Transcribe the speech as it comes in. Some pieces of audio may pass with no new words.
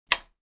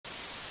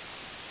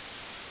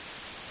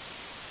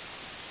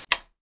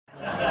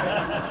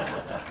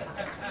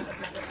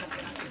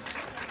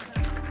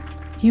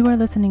You are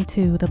listening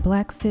to the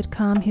Black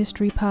Sitcom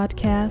History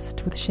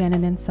Podcast with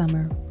Shannon and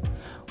Summer,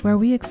 where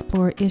we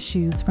explore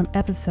issues from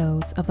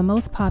episodes of the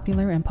most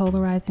popular and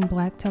polarizing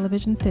Black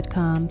television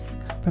sitcoms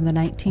from the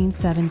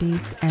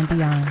 1970s and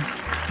beyond.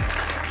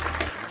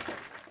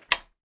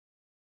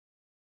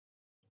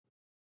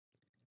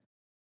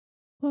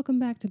 Welcome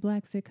back to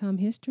Black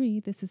Sitcom History.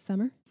 This is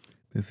Summer.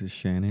 This is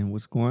Shannon.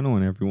 What's going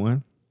on,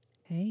 everyone?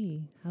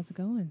 Hey, how's it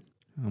going?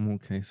 I'm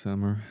okay,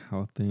 Summer.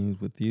 How are things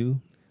with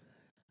you?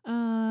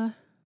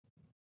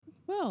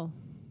 Well,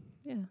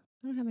 yeah,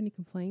 I don't have any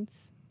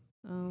complaints.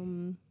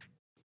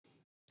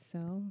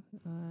 So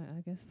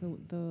I guess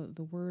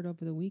the word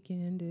over the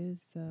weekend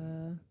is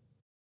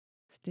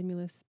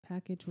stimulus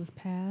package was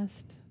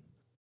passed.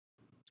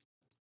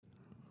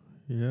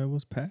 Yeah, it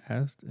was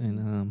passed,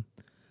 and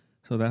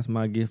so that's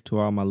my gift to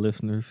all my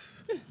listeners.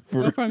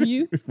 From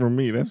you? From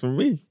me. That's from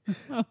me.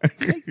 Oh,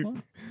 okay.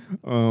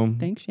 Well,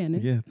 thanks,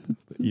 Shannon. Yeah,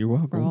 you're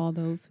welcome. For all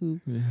those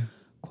who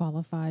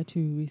qualify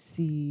to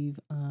receive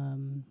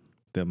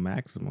the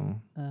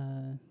maximum,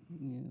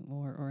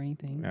 or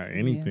anything.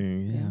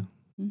 Anything, yeah.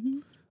 Mm-hmm.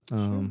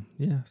 Sure.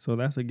 Yeah. So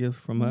that's a gift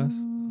from us.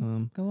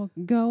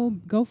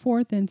 Go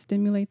forth and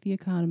stimulate the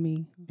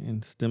economy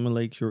and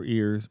stimulate your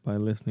ears by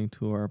listening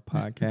to our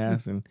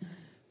podcast, and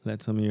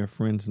let some of your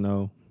friends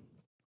know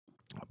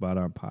about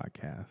our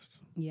podcast.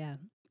 Yeah.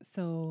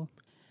 So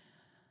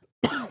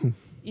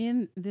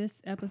in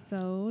this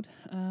episode,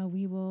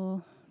 we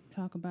will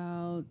talk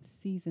about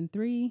season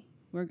 3.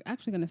 We're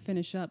actually going to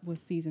finish up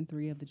with season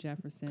 3 of the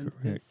Jeffersons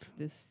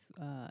this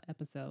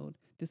episode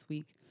this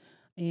week.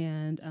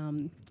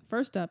 And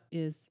first up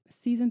is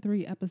season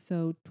 3,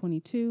 episode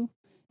 22.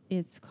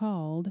 It's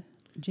called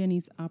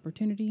Jenny's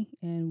Opportunity.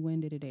 And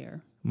when did it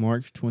air?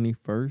 March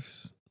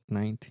 21st,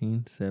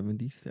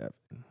 1977.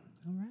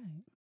 All right.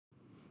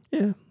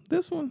 Yeah,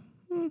 this one,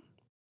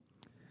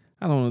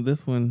 I don't know.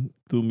 This one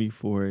threw me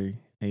for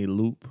a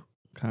loop,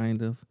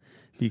 kind of,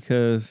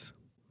 because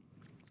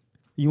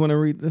you want to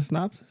read the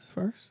synopsis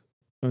first?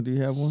 Or do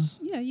you have one?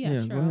 Yeah,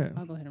 sure. Go ahead.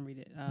 I'll go ahead and read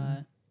it.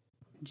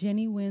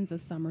 Jenny wins a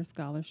summer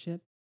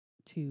scholarship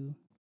to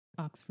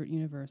Oxford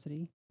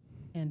University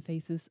and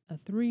faces a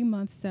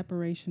 3-month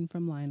separation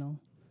from Lionel,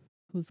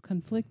 whose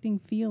conflicting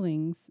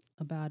feelings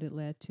about it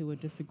led to a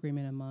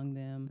disagreement among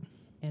them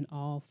and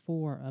all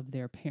 4 of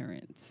their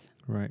parents.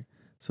 Right.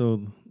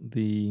 So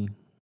the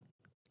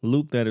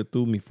loop that it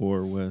threw me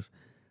for was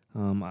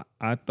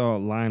I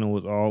thought Lionel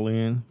was all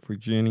in for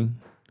Jenny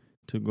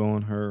to go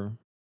on her,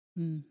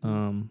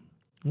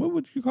 what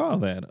would you call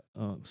that?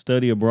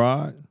 Study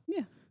abroad?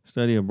 Yeah.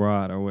 Study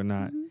abroad or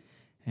whatnot.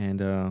 Mm-hmm.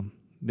 And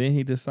then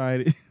he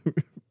decided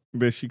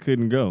that she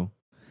couldn't go.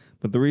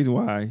 But the reason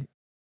why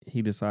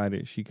he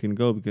decided she couldn't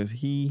go because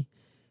he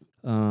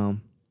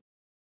wasn't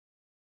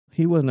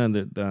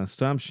under the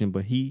assumption,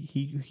 but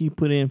he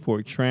put in for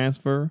a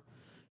transfer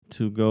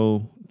to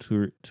go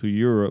to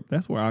Europe.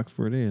 That's where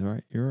Oxford is,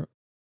 right? Europe?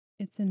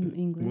 It's in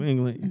England.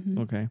 England,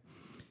 mm-hmm. Okay.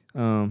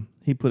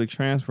 He put a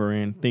transfer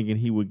in thinking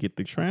he would get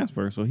the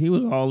transfer. So he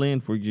was all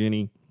in for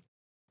Jenny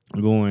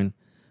going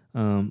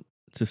to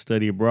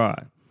study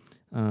abroad.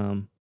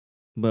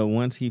 But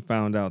once he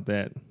found out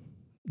that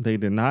they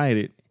denied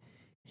it,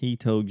 he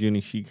told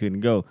Jenny she couldn't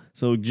go.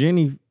 So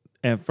Jenny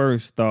at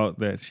first thought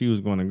that she was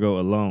going to go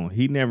alone.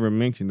 He never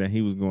mentioned that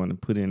he was going to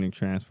put in a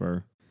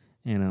transfer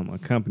and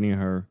accompany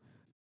her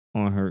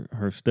on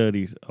her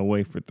studies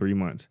away for 3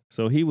 months.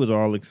 So he was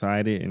all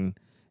excited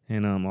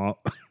and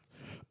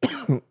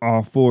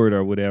all for it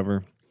or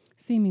whatever.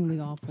 Seemingly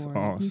all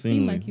for it. He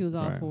seemed like he was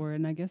all right. for it,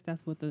 and I guess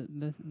that's what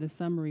the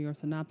summary or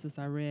synopsis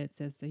I read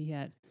says that he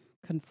had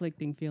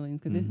conflicting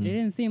feelings because it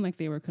didn't seem like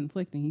they were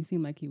conflicting. He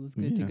seemed like he was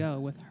good to go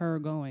with her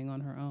going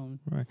on her own.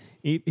 Right.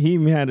 He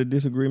even had a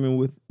disagreement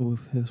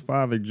with his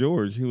father,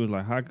 George. He was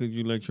like, how could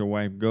you let your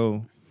wife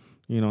go?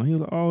 You know, he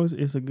was like, oh,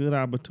 it's a good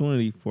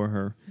opportunity for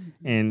her.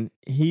 Mm-hmm. And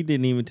he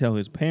didn't even tell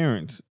his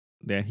parents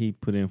that he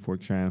put in for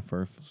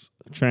transfer.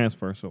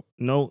 So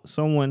no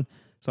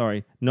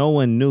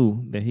one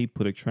knew that he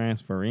put a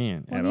transfer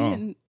in at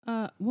all.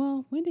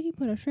 Well, when did he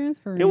put a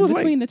transfer in?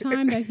 Between the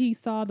time that he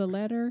saw the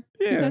letter?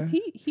 Yeah. Because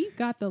he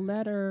got the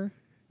letter.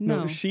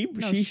 She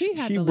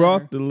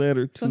brought the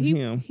letter to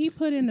him. He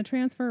put in the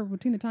transfer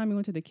between the time he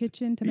went to the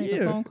kitchen to make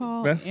a phone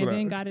call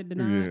and got it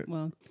denied. Yeah.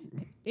 Well,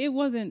 it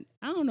wasn't,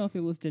 I don't know if it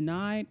was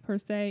denied per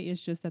se.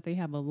 It's just that they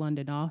have a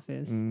London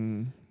office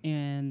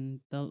and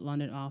the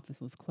London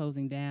office was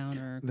closing down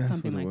or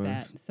something like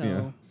that.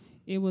 So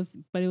it was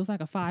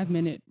like a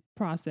 5-minute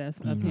process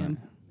of him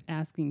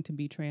asking to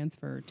be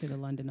transferred to the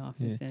London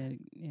office and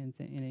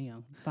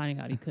finding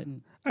out he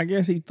couldn't. I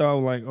guess he thought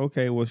like,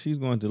 okay, well, she's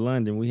going to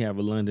London. We have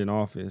a London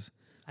office.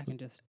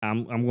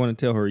 I'm going to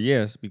tell her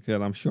yes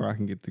because I'm sure I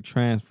can get the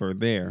transfer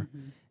there.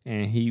 Mm-hmm.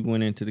 And he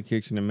went into the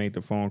kitchen and made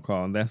the phone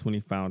call, and that's when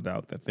he found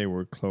out that they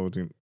were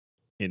closing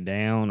it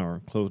down or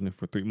closing it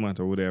for 3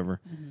 months or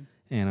whatever. Mm-hmm.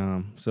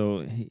 And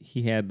so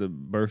he had to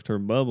burst her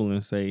bubble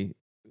and say,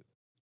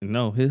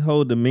 no, his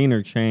whole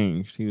demeanor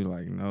changed. He was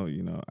like, no,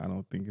 I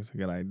don't think it's a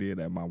good idea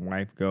that my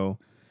wife go.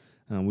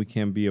 We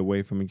can't be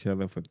away from each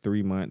other for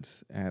 3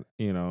 months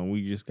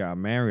we just got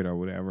married or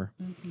whatever.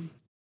 Mm-hmm.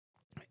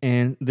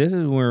 And this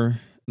is where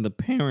the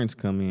parents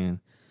come in.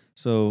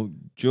 So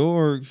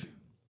George,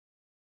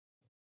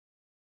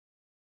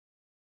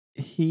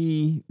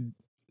 he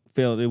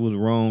felt it was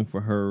wrong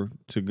for her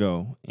to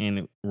go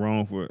and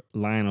wrong for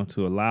Lionel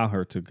to allow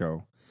her to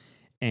go.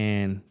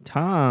 And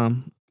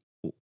Tom,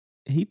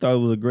 he thought it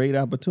was a great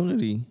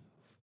opportunity.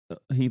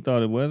 He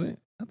thought it wasn't.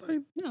 He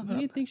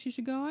didn't think she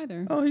should go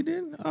either. Oh, he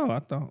didn't? Oh, I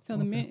thought. So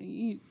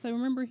so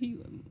remember he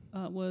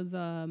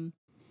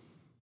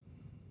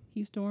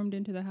he stormed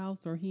into the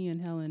house, or he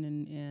and Helen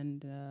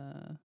and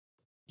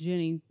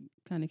Jenny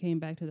kind of came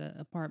back to the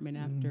apartment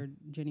after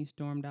Jenny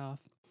stormed off.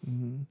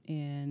 Mm-hmm.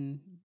 And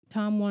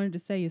Tom wanted to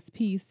say his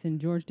piece,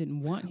 and George didn't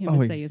want him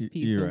to say his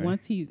piece. But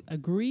once he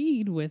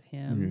agreed with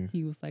him,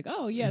 he was like,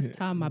 "Oh yes,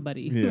 Tom, my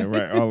buddy." Yeah,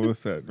 right. All of a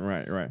sudden,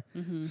 right.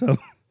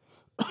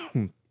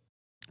 Mm-hmm.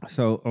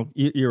 So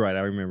you're right. I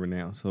remember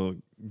now. So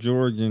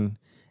George and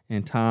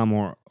Tom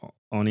are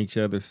on each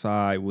other's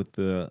side with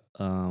the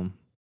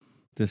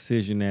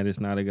decision that it's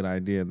not a good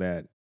idea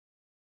that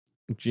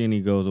Jenny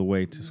goes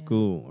away to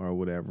school or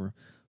whatever.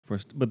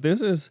 But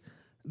this is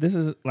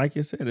like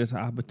you said, it's an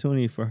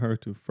opportunity for her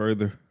to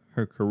further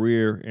her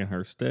career and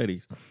her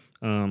studies.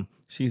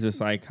 She's a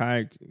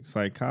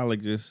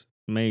psychologist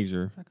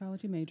major.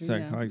 Psychology major,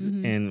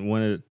 Mm-hmm. And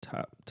one of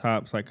the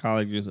top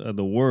psychologists of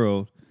the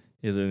world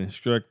is an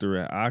instructor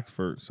at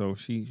Oxford. So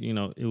she,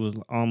 it was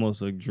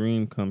almost a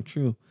dream come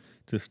true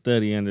to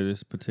study under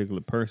this particular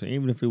person.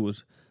 Even if it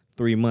was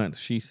 3 months,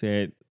 she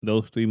said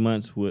those 3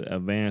 months would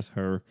advance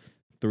her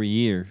 3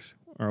 years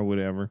or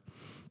whatever.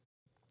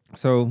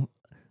 So,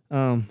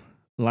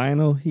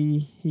 Lionel,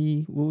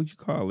 he what would you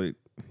call it?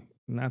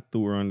 Not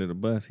threw her under the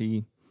bus.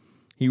 He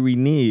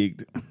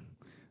reneged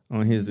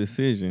on his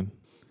decision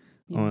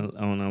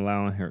on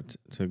allowing her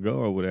to go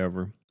or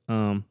whatever.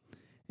 And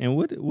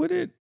what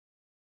did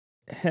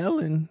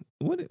Helen?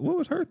 What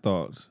was her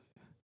thoughts?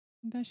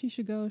 That she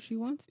should go if she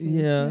wants to.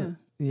 Yeah,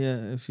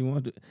 if she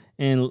wanted to.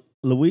 And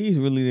Louise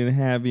really didn't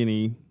have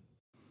any.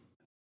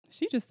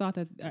 She just thought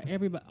that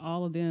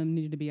all of them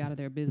needed to be out of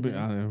their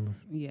business.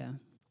 Yeah.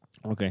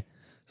 Okay.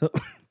 So,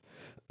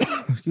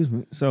 excuse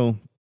me. So,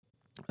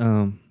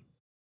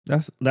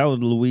 that was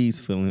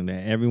Louise's feeling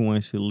that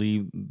everyone should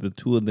leave the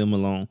two of them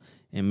alone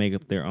and make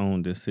up their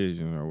own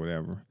decision or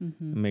whatever,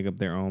 make up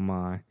their own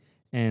mind.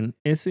 And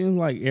it seems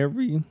like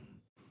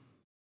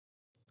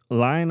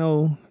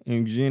Lionel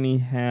and Jenny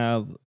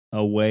have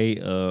a way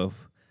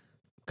of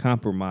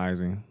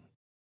compromising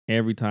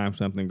every time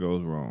something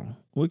goes wrong,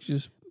 which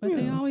is. But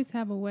they always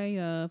have a way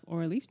of,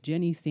 or at least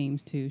Jenny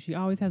seems to. She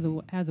always has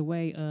a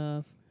way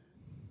of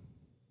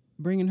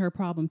bringing her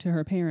problem to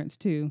her parents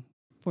too,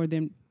 for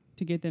them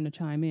to get them to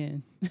chime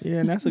in. Yeah,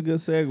 and that's a good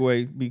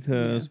segue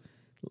because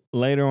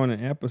later on in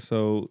the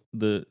episode,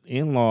 the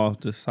in-laws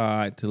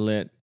decide to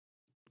let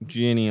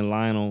Jenny and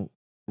Lionel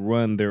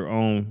run their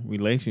own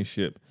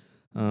relationship.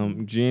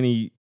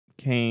 Jenny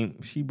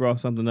she brought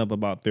something up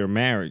about their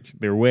marriage,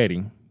 their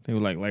wedding. They were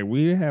like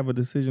we didn't have a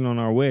decision on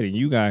our wedding.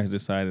 You guys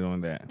decided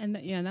on that. And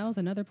that was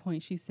another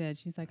point she said.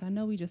 She's like, I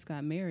know we just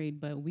got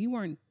married, but we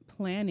weren't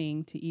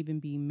planning to even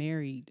be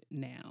married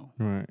now.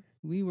 Right.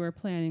 We were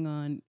planning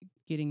on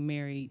getting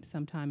married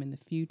sometime in the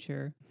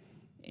future.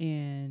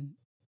 And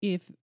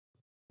if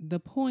the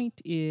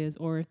point is,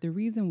 or if the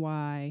reason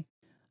why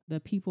the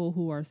people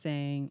who are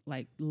saying,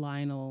 like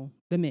Lionel,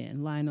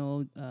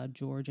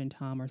 George, and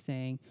Tom are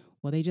saying,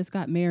 well, they just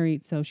got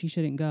married, so she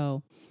shouldn't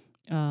go.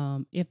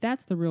 If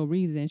that's the real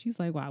reason, she's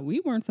like, wow, we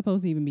weren't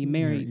supposed to even be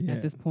married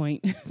at this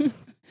point.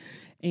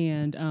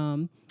 And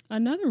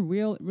another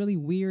really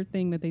weird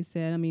thing that they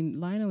said, I mean,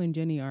 Lionel and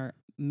Jenny are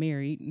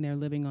married and they're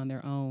living on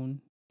their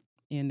own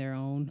in their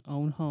own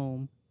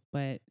home.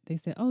 But they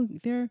said, oh,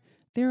 they're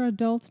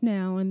adults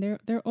now and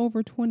they're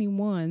over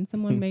 21.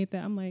 Someone made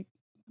that. I'm like,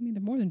 I mean,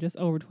 they're more than just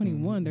over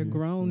 21. They're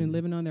grown and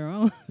living on their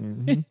own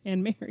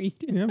and married.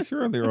 Yeah, I'm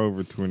sure they're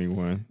over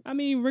 21. I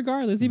mean,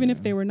 regardless, even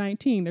if they were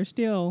 19, they're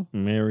still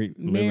married,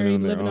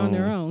 living on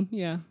their own.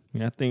 Yeah.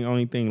 I think the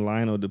only thing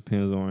Lionel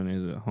depends on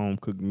is a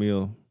home-cooked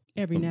meal.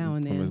 Every now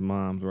and then. From his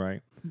mom's,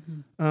 right?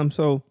 Mm-hmm.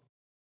 So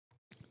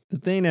the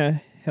thing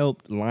that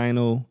helped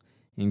Lionel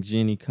and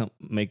Jenny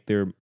make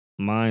their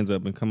minds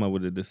up and come up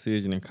with a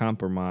decision and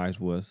compromise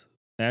was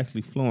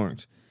actually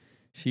Florence.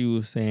 She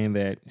was saying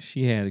that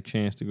she had a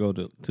chance to go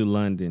to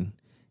London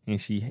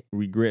and she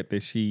regret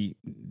that she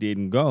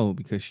didn't go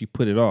because she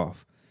put it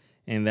off.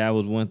 And that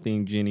was one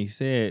thing Jenny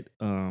said,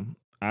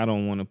 I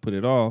don't want to put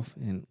it off.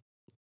 And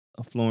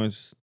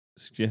Florence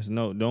suggested,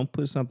 no, don't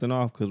put something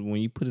off, because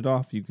when you put it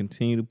off, you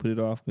continue to put it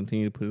off,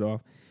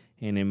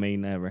 and it may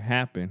never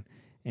happen.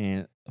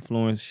 And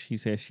Florence, she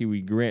said she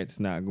regrets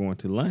not going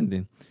to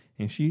London.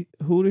 And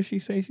who did she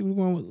say she was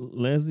going with?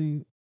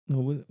 Leslie? No,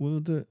 what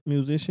was the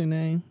musician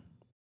name?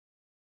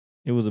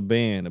 It was a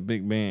band, a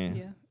big band.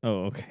 Yeah.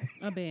 Oh, okay.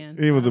 A band.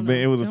 It was a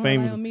band. It was a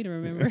famous. Don't allow me to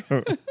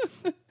remember.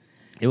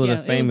 It was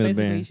a famous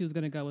band. She was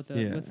going to go with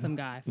some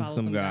guy, follow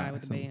some guy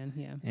with the band.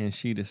 Yeah. And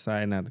she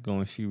decided not to go,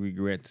 and she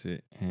regrets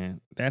it.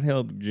 And that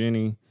helped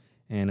Jenny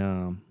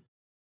and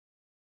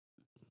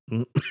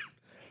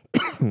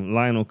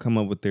Lionel come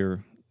up with their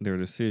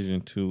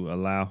decision to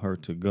allow her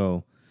to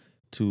go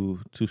to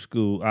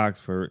school,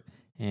 Oxford.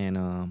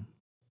 And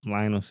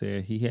Lionel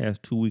said he has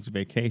 2 weeks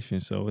vacation,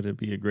 so it'd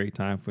be a great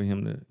time for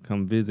him to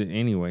come visit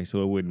anyway,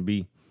 so it wouldn't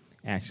be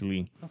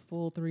actually a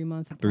full 3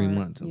 months apart. 3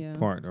 months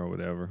apart or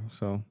whatever.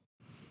 So,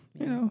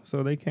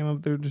 so they came up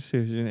with their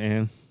decision,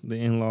 and the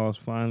in-laws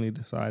finally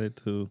decided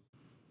to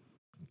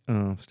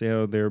stay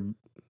out of their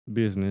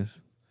business.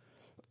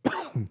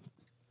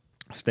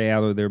 Stay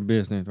out of their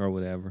business or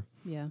whatever.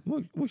 Yeah.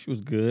 Which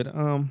was good.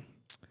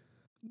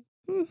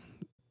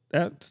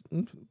 That's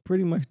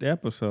pretty much the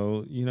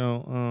episode.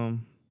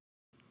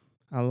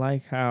 I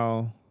like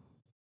how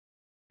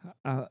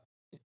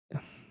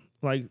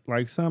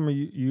like Summer,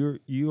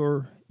 you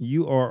are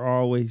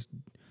always,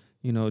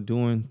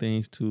 doing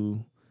things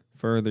to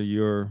further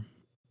your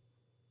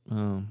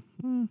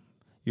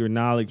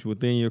knowledge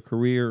within your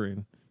career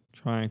and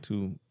trying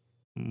to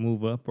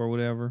move up or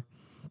whatever.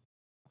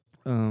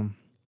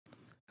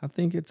 I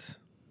think it's,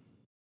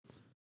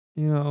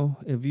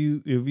 if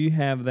you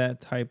have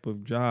that type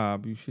of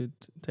job, you should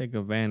take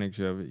advantage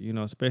of it,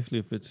 especially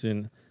if it's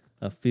in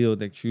a field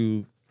that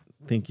you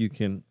think you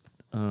can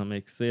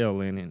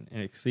excel in and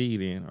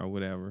exceed in or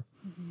whatever.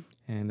 Mm-hmm.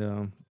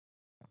 And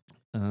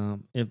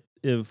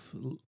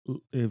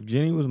if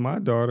Jenny was my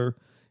daughter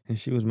and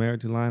she was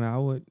married to Lionel, I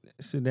would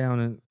sit down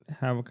and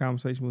have a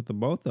conversation with the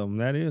both of them.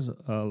 That is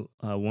a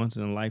once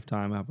in a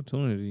lifetime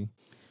opportunity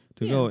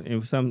to go.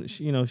 And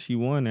she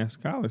won that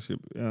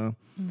scholarship.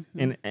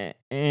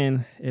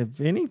 And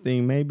if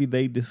anything, maybe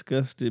they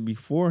discussed it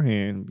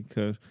beforehand,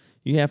 because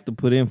you have to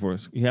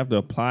you have to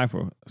apply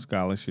for a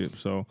scholarship.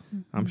 So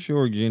I'm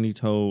sure Jenny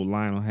told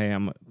Lionel, "Hey,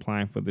 I'm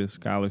applying for this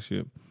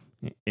scholarship.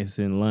 It's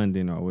in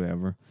London or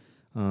whatever."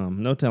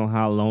 No telling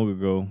how long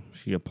ago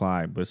she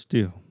applied, but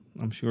still,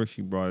 I'm sure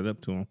she brought it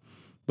up to him.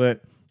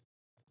 But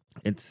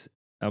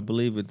I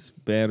believe it's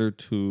better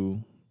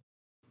to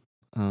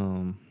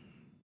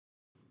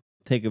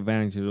take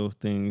advantage of those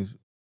things,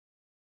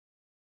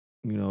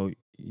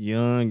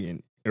 young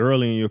and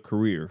early in your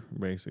career,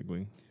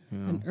 basically.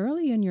 And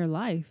early in your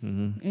life.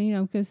 Mm-hmm.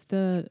 And, because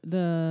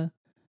the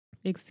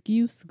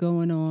excuse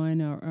going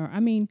on, or I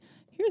mean,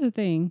 here's the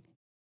thing.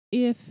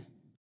 Here's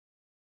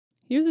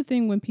the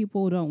thing, when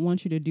people don't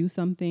want you to do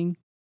something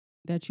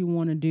that you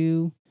want to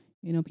do,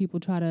 people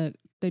try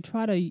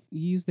to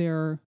use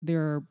their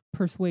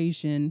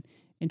persuasion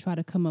and try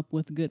to come up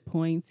with good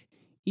points,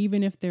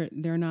 even if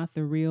they're not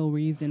the real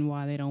reason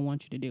why they don't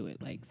want you to do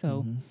it. Like,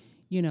 so,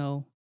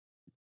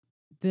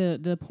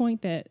 the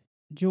point that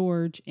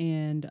George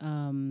and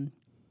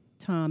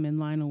Tom and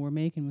Lionel were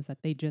making was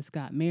that they just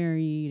got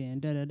married and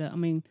da-da-da. I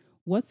mean,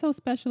 what's so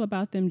special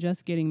about them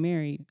just getting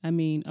married? I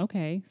mean,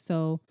 okay,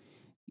 so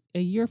a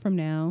year from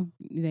now,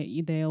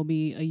 they'll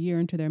be a year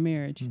into their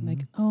marriage. Mm-hmm.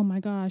 Like, oh my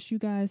gosh, you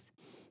guys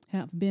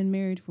have been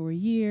married for a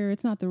year.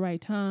 It's not the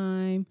right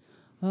time.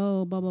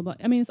 Oh, blah, blah, blah.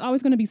 I mean, it's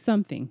always going to be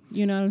something.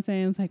 You know what I'm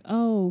saying? It's like,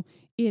 oh,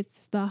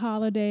 it's the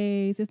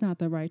holidays. It's not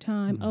the right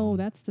time. Mm-hmm.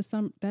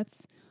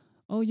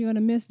 Oh, you're going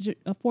to miss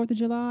a 4th of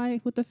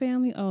July with the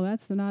family. Oh,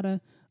 that's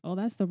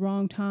the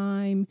wrong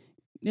time.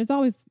 There's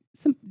always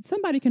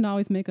somebody can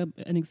always make an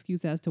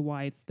excuse as to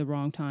why it's the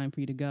wrong time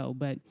for you to go.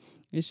 But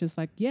it's just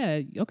like,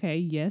 yeah, okay,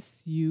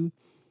 yes, you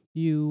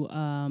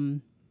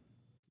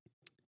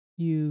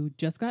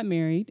just got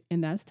married,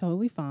 and that's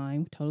totally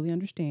fine. Totally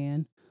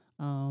understand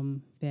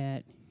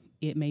that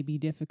it may be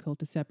difficult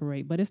to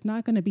separate, but it's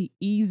not going to be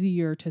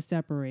easier to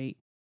separate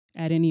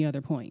at any other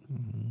point.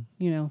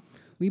 Mm-hmm.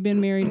 We've been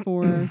married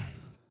for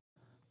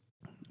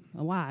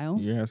a while.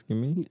 You're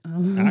asking me?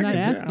 I'm not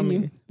asking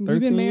you.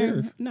 13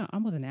 years. No, I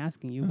wasn't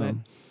asking you, but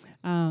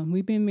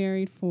we've been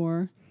married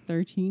for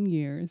 13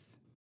 years,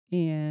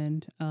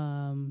 and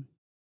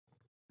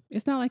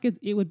it's not like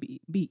it would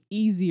be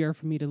easier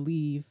for me to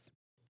leave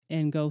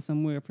and go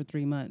somewhere for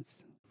 3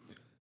 months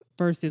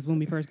versus when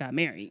we first got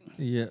married.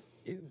 Yeah,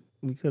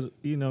 because,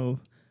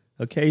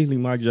 occasionally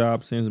my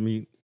job sends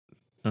me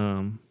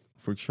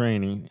for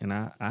training, and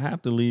I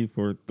have to leave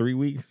for 3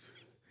 weeks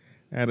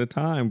at a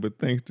time. But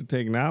thanks to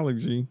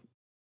technology,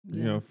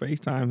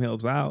 FaceTime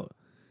helps out,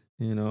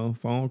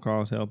 phone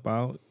calls help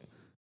out.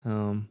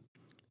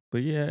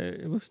 But yeah,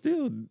 it was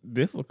still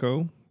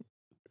difficult,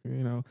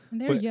 And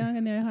they're young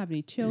and they don't have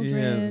any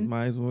children. Yeah,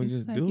 might as well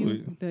just do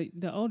it.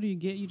 The older you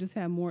get, you just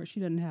have more. She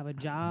doesn't have a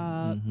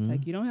job. Mm-hmm. It's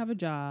like, you don't have a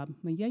job. I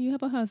mean, yeah, you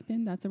have a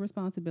husband. That's a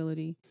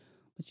responsibility.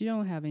 But you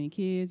don't have any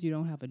kids. You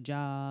don't have a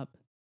job.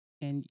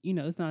 And,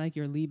 it's not like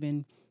you're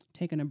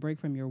taking a break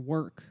from your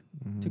work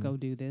to go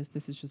do this.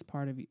 This is just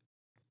part of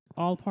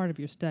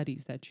your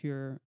studies that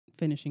you're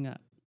finishing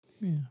up.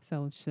 Yeah.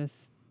 So it's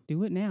just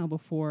do it now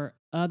before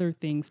other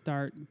things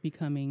start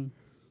becoming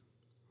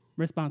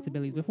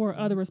responsibilities, before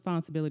other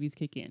responsibilities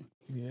kick in.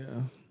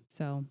 Yeah.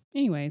 So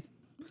anyways,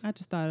 I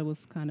just thought it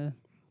was kind of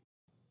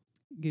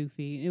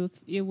goofy.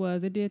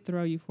 It did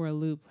throw you for a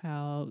loop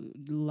how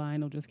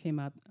Lionel just came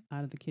out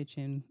of the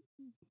kitchen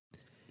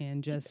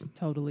and just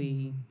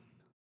totally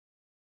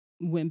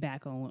went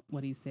back on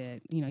what he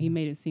said. You know, he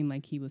made it seem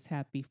like he was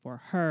happy for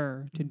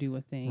her to do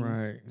a thing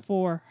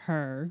for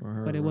her,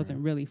 but it wasn't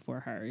really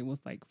for her. It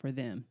was like for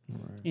them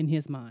in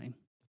his mind.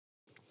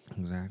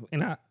 Exactly.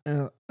 And I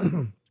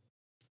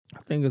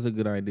think it's a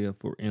good idea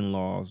for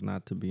in-laws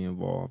not to be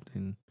involved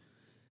in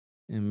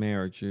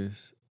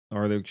marriages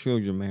or their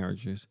children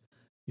marriages.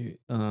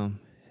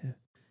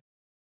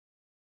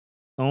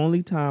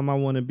 Only time I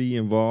want to be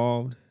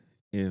involved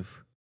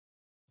if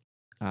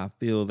I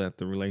feel that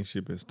the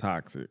relationship is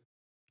toxic.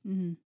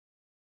 Mm-hmm.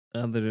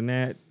 Other than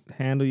that,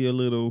 handle your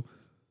little,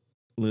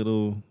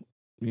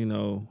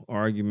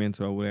 arguments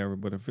or whatever.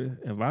 But if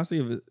I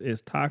see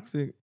it's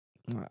toxic,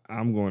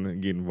 I'm going to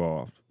get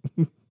involved.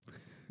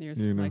 There's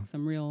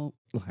some real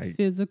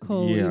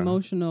physical,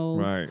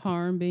 emotional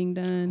harm being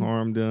done.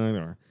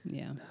 Or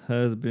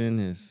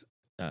husband is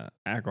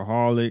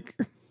alcoholic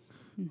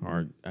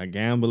or a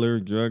gambler,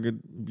 drug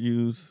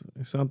abuse,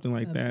 or something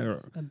like that,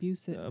 or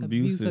abuse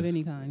of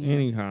any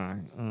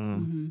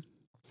kind,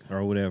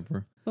 or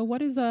whatever. But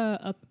what is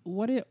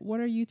what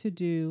are you to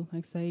do?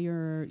 Like, say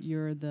you're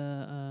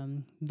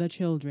the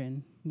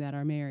children that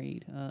are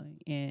married,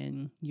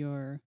 and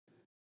your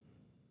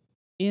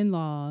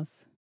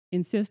in-laws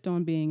insist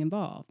on being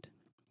involved.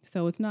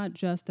 So it's not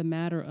just a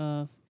matter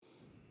of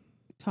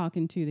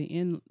talking to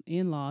the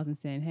in-laws and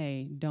saying,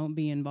 "Hey, don't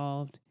be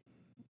involved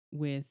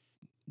with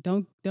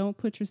don't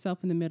put yourself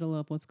in the middle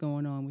of what's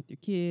going on with your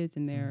kids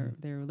and their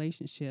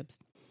relationships,"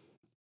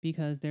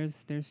 because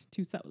there's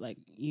two sides. Like,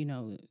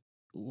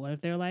 what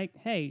if they're like,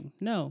 "Hey,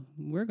 no,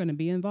 we're going to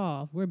be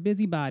involved. We're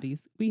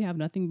busybodies. We have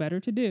nothing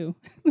better to do."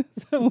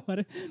 So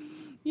what?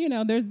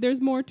 There's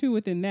more to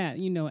it than that.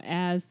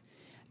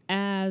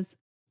 As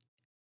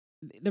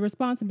the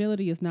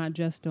responsibility is not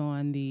just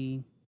on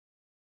the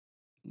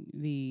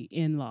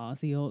in-laws,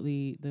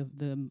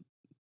 the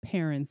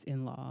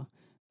parents-in-law.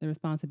 The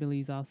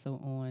responsibility is also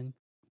on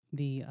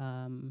the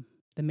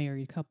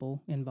married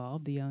couple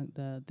involved,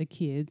 the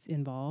kids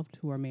involved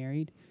who are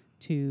married,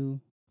 to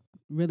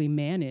really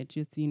manage.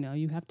 It's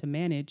you have to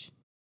manage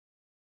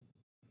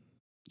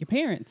your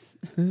parents.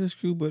 This is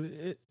true, but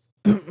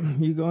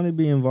you're going to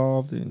be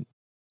involved in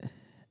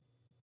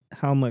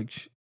how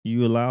much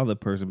you allow the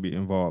person to be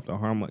involved, or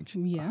how much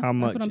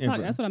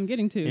that's what I'm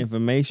getting to.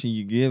 Information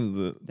you give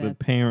the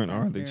parent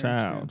or the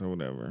child true. Or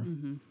whatever.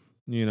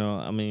 Mm-hmm.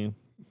 I mean,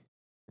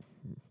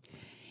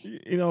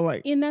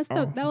 like, and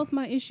that was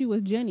my issue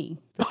with Jenny,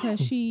 because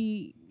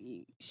she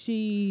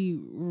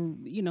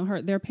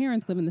their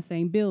parents live in the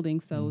same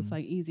building, so it's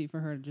like easy for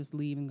her to just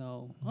leave and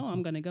go, "Oh,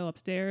 I'm going to go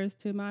upstairs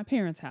to my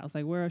parents' house."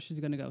 Like, where else she's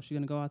going to go? She's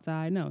going to go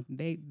outside? No,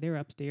 they're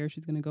upstairs.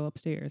 She's going to go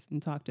upstairs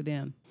and talk to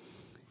them.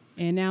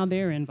 And now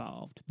they're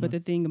involved. But the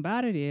thing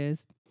about it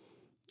is,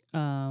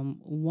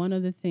 one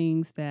of the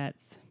things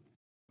that's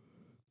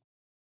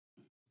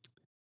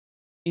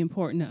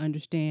important to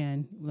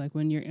understand, like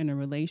when you're in a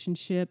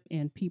relationship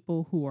and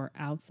people who are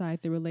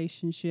outside the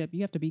relationship,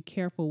 you have to be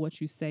careful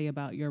what you say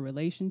about your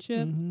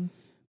relationship,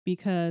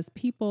 because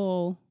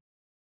people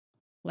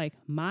like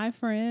my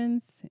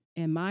friends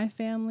and my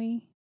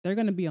family, they're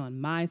going to be on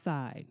my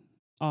side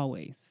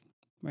always,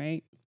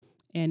 right?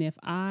 And if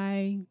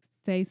I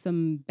say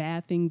some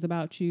bad things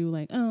about you,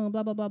 like, "Oh,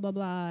 blah, blah, blah, blah,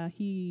 blah,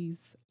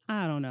 he's,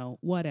 I don't know,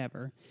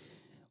 whatever."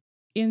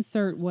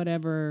 Insert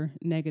whatever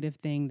negative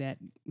thing that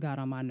got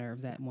on my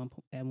nerves at one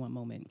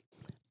moment.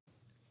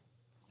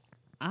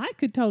 I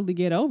could totally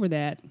get over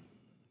that,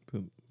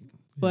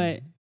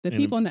 but the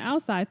people on the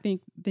outside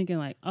thinking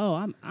like,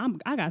 "Oh,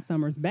 I got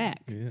Summer's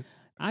back. Yeah.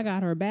 I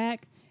got her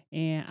back,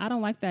 and I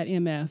don't like that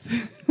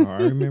MF." I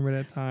remember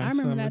that time. I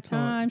remember that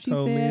time she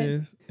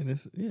said,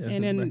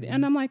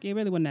 and I'm like, it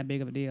really wasn't that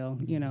big of a deal.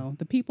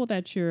 The people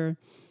that you're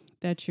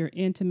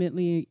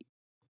intimately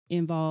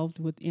involved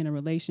with in a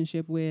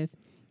relationship with,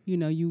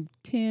 you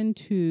tend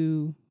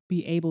to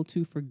be able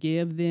to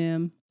forgive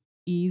them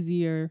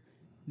easier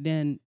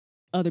than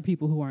other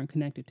people who aren't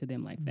connected to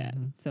them like that.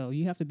 So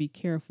you have to be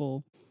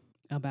careful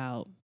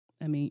about,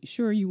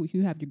 sure, you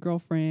have your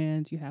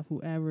girlfriends, you have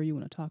whoever you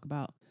want to talk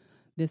about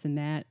this and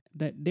that,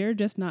 but they're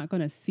just not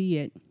going to see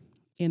it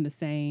in the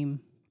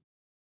same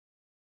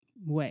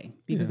way,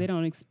 because they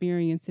don't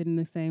experience it in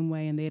the same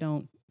way, and they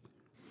don't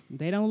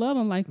love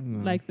them like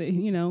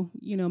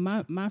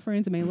the my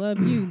friends may love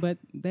you, but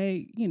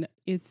they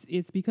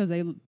it's because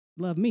they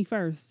love me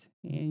first,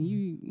 and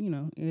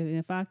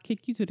if I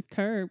kick you to the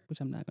curb,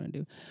 which I'm not going to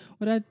do,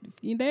 but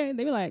they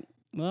be like,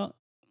 "Well,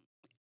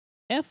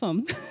 F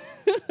them."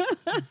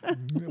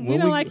 We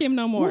don't like him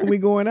no more. When we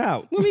going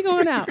out?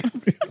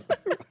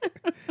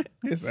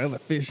 There's other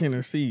fish in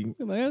the sea.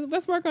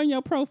 Let's work on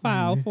your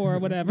profile for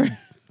whatever.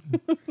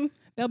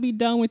 They'll be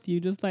done with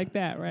you just like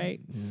that, right?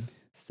 Yeah.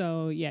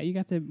 So, you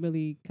got to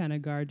really kind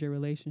of guard your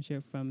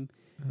relationship from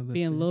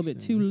being a little bit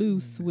too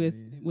loose with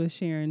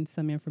sharing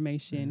some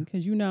information.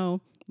 Because,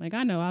 like,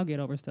 I know I'll get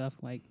over stuff,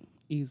 like,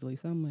 easily.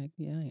 So I'm like,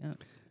 yeah.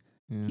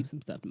 keep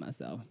some stuff to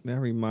myself. That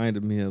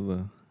reminded me of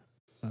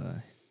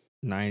a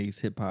 90s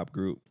hip hop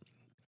group.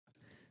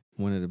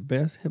 One of the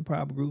best hip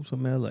hop groups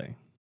from LA.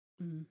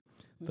 Mm.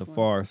 The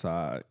Far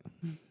Side.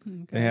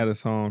 Okay. They had a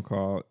song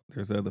called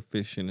 "There's Other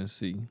Fish in the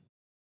Sea."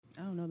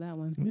 I don't know that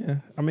one. Yeah,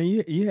 I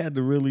mean, you had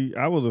to really.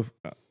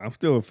 I'm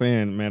still a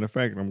fan. Matter of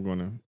fact, I'm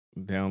gonna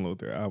download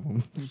their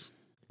album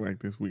like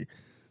this week.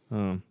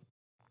 You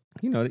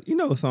know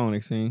the song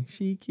they sing.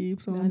 She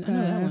keeps on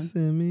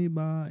passing me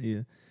by.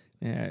 Yeah,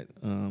 they had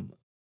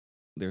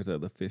 "There's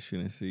Other Fish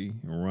in the Sea"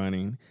 and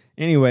 "Running."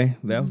 Anyway,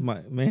 that was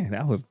my man.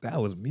 That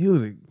was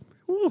music.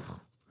 Woo.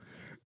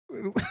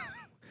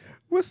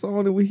 What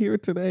song did we hear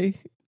today?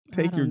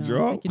 Take your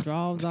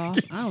drawers off.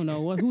 I don't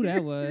know who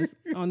that was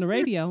on the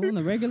radio, on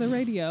the regular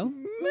radio.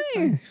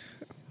 Man,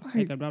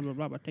 take a blah blah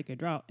blah, take a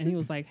draw, and he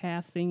was like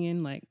half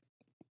singing like.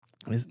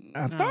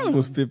 I thought it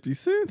was 50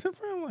 Cent.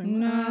 I'm like,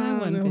 nah,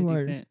 that wasn't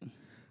 50 Cent.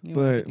 It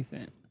wasn't 50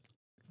 Cent.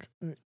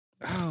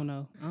 I don't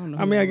know.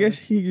 I mean, I guess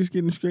he just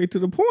getting straight to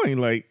the point.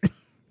 Like,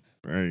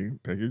 hey,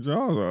 take your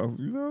drawers off.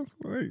 You know,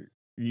 like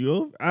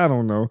I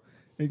don't know.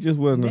 It just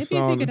wasn't a song.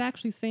 Maybe if he could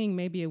actually sing,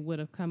 maybe it would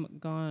have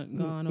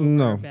gone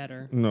over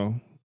better.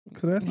 No,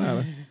 because that's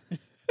not.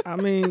 I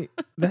mean,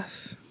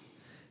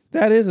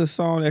 that is a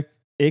song that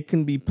it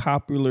can be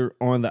popular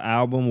on the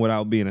album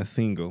without being a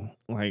single.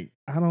 Like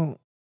I don't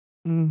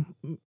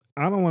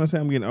want to say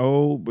I'm getting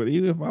old, but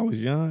even if I was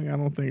young, I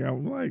don't think I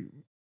would like.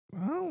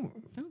 I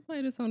don't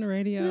play this on the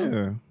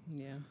radio.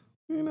 Yeah.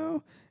 You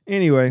know.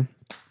 Anyway,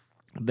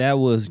 that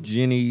was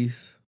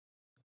Jenny's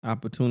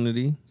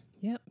opportunity.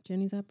 Yep,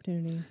 Jenny's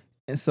opportunity.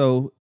 And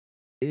so,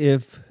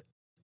 if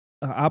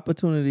an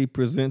opportunity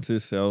presents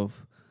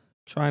itself,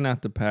 try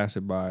not to pass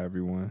it by,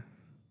 everyone.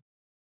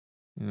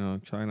 You know,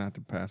 try not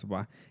to pass it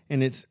by.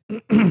 And it's,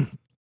 I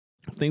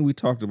think we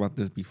talked about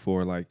this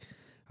before. Like,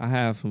 I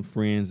have some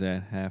friends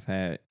that have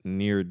had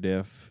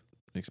near-death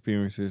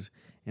experiences,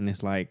 and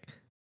it's like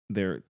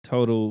their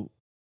total,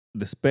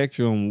 the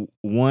spectrum,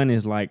 one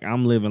is like,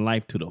 I'm living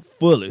life to the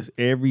fullest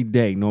every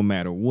day, no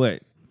matter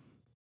what,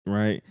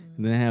 right? Mm-hmm.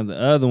 And then I have the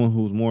other one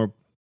who's more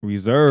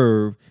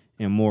reserved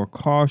and more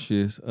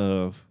cautious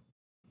of,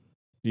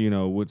 you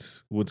know,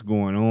 what's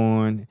going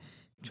on,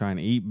 trying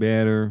to eat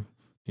better,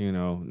 you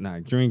know,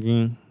 not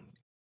drinking,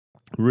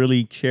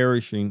 really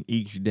cherishing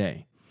each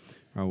day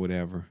or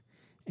whatever.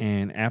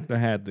 And after I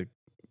had the,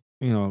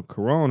 you know,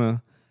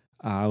 corona,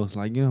 I was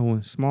like, you know,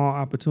 when small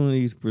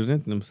opportunities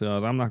present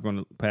themselves, I'm not going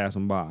to pass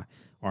them by.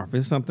 Or if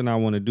it's something I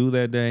want to do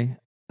that day,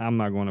 I'm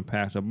not going to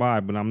pass it by.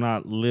 But I'm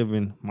not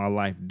living my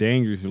life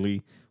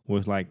dangerously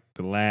with like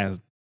the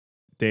last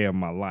day of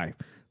my life.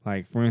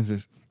 Like, for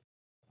instance,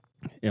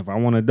 if I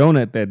want a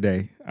donut that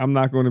day, I'm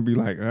not going to be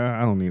like,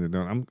 I don't need a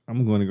donut.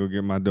 I'm going to go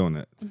get my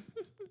donut.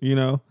 You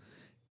know,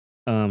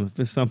 if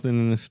it's something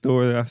in the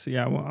store that I see,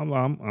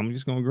 I'm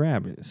just going to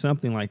grab it.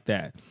 Something like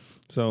that.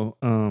 So,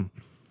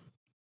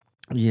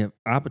 yeah,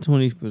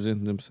 opportunities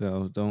present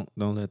themselves. Don't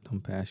let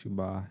them pass you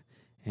by.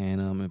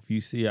 And if you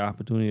see an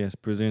opportunity that's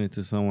presented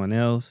to someone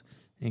else,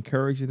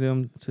 encourage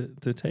them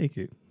to take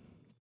it.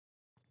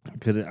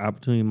 Because the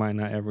opportunity might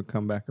not ever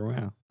come back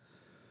around.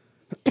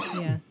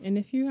 Yeah, and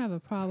if you have a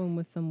problem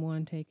with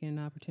someone taking an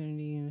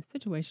opportunity in a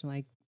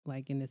situation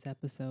like in this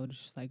episode,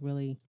 it's just like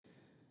really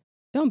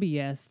don't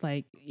BS.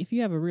 Like if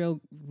you have a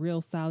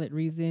real solid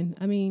reason,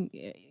 I mean,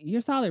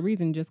 your solid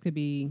reason just could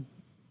be,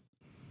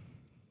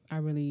 I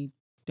really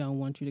don't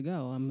want you to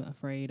go. I'm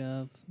afraid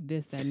of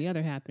this, that, and the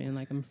other happening.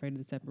 Like I'm afraid of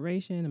the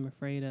separation. I'm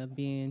afraid of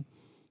being,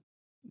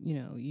 you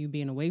know, you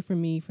being away from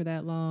me for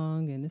that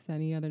long, and this, that,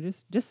 and the other.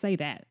 Just say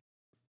that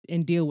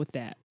and deal with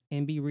that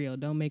and be real.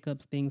 Don't make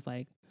up things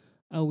like,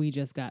 oh, we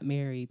just got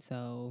married.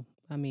 So,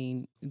 I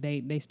mean,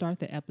 they start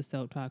the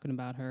episode talking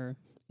about her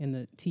and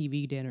the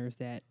TV dinners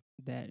that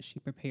she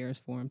prepares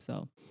for him.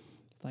 So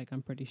it's like,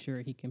 I'm pretty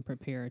sure he can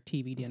prepare a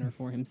TV dinner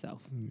for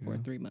himself for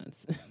 3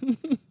 months.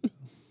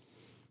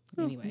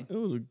 Anyway. It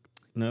was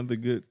another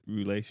good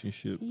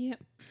relationship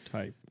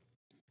type.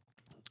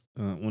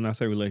 When I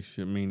say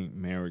relationship, meaning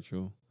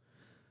marital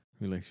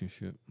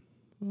relationship.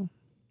 Well,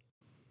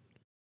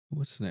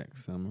 what's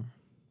next, Summer?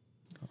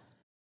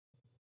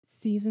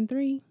 Season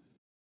 3.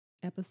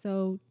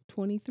 Episode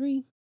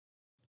 23.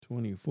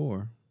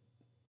 24.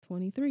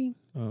 23.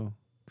 Oh,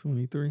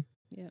 23?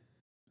 Yeah.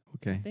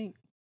 Okay. I think.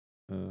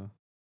 All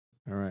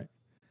right.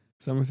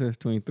 Summer says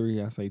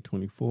 23. I say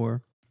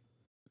 24.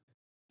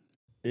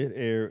 It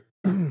aired.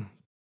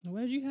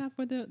 What did you have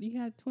you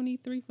had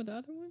 23 for the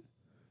other one?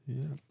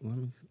 Yeah. Let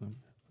me.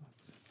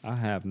 I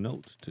have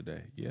notes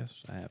today.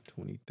 Yes, I have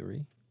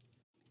 23.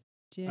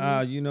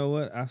 You know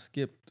what? I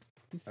skipped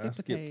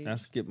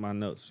my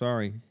notes.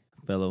 Sorry,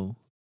 fellow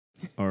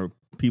or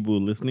people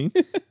listening.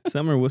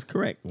 Summer was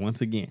correct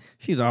once again.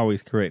 She's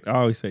always correct. I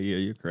always say, yeah,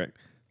 you're correct.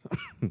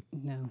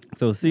 No.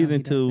 So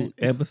season 2,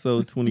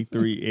 episode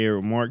 23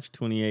 aired March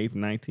 28th,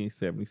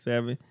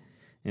 1977.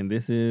 And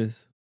this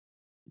is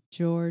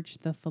George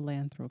the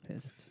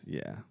Philanthropist.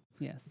 Yeah.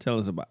 Yes. Tell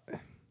us about it.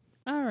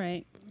 All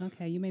right.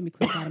 Okay, you made me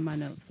click out of my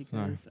notes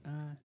because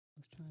I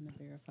was trying to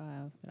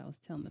verify that I was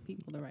telling the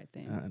people the right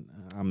thing.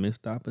 I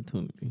missed the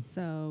opportunity.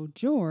 So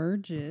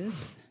George's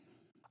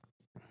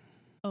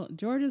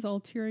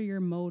ulterior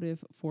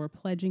motive for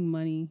pledging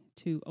money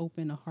to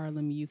open a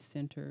Harlem Youth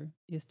Center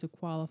is to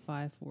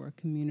qualify for a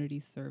community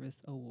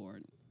service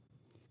award.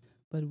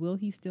 But will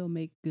he still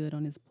make good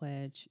on his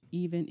pledge,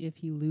 even if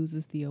he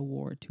loses the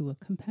award to a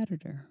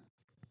competitor?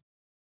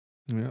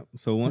 Yeah.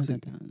 So once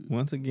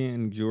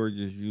again, George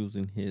is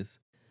using his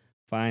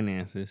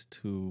finances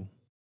to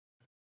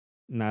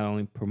not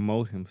only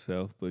promote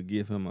himself, but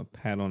give him a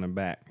pat on the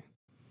back.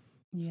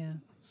 Yeah.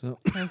 So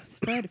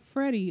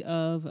Freddie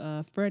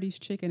of Freddie's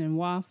Chicken and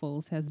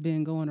Waffles has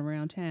been going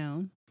around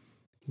town.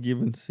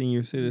 Giving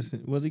senior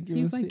citizens, was he giving?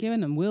 He was like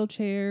giving them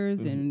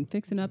wheelchairs and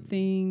fixing up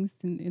things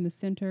in the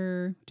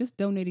center, just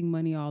donating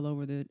money all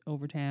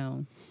over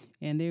town.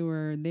 And they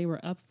were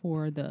up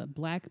for the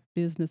Black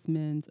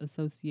Businessmen's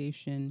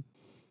Association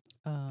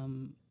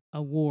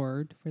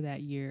award for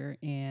that year,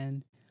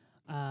 and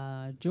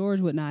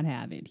George would not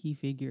have it. He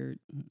figured,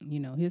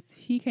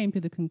 he came to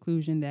the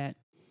conclusion that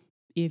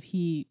if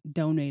he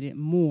donated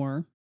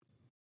more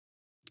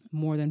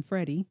than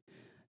Freddie,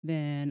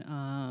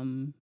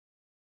 then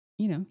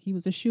he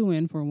was a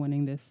shoo-in for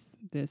winning this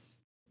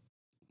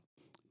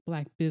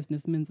Black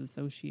Businessmen's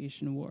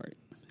Association award.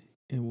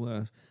 It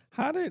was.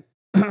 How did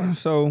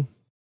so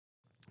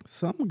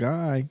some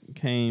guy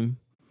came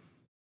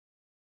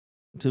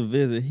to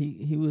visit.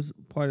 He was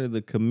part of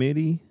the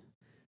committee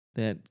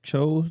that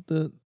chose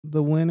the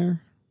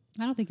winner.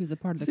 I don't think he was a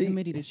part of the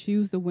committee to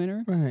choose the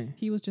winner. Right.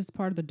 He was just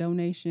part of the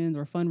donations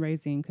or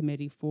fundraising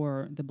committee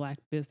for the Black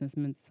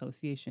Businessmen's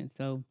Association.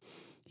 So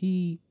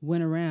he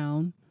went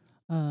around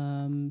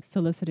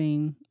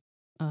soliciting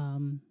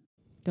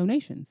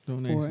donations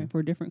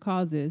for different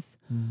causes.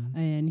 Mm-hmm.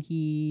 And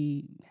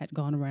he had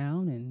gone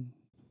around and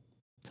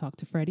talked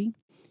to Freddie.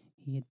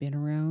 He had been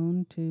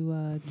around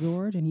to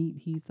George, and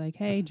he's like,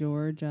 "Hey,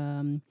 George."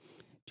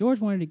 George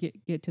wanted to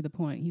get to the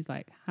point. He's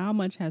like, "How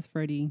much has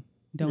Freddie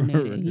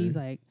donated?" Right. He's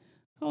like,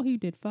 "Oh, he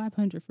did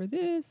 $500 for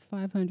this,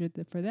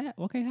 $500 for that.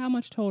 Okay, how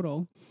much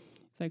total?"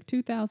 It's like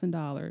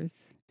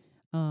 $2,000.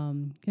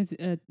 Because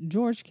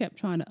George kept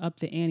trying to up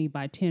the ante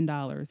by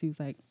 $10. He was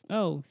like,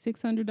 "Oh,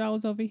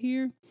 $600 over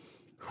here."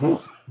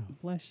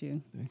 Bless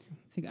you. Thank you.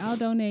 He's like, "I'll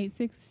donate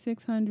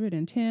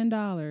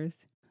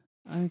 $610.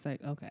 I was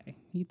like, "Okay."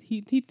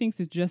 He thinks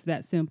it's just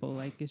that simple.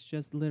 Like it's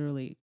just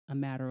literally a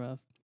matter of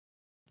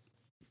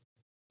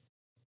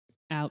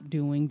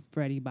outdoing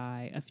Freddie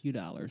by a few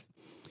dollars.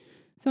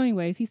 So,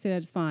 anyways, he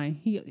said it's fine.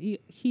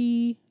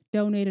 He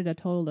donated a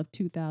total of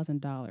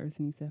 $2,000,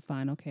 and he said,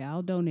 "Fine, okay,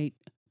 I'll donate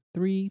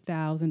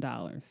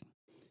 $3,000.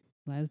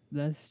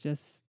 Let's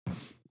just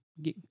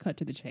cut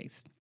to the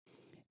chase."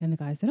 And the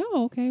guy said,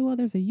 "Oh, okay. Well,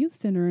 there's a youth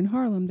center in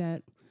Harlem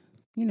that,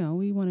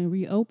 we want to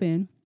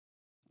reopen."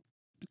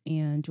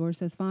 And George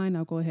says, "Fine,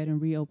 I'll go ahead and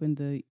reopen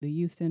the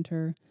youth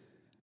center.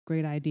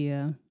 Great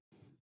idea."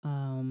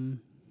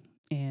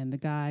 And the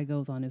guy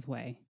goes on his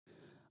way.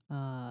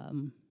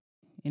 And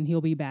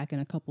he'll be back in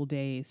a couple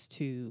days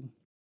to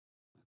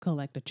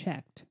collect a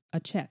check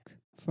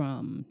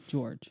from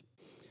George.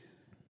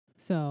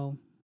 So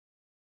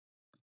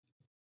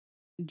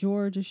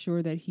George is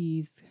sure that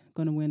he's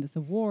going to win this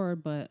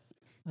award, but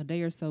a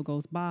day or so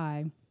goes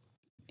by,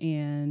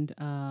 and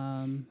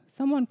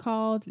someone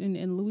called,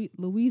 and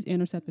Louise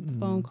intercepted the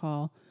phone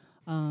call,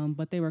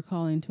 but they were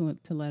calling to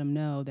let him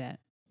know that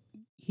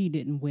he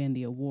didn't win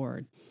the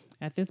award.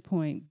 At this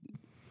point,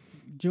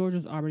 George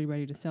was already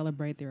ready to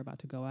celebrate. They were about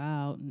to go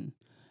out and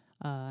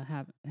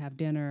have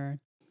dinner.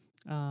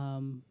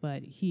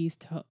 But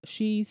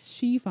she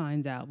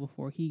finds out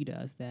before he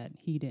does that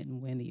he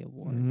didn't win the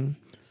award. Mm-hmm.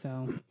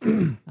 So,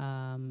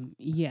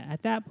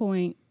 at that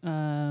point,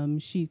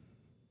 she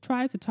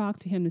tries to talk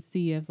to him to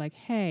see if, like,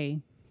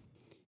 hey,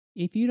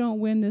 if you don't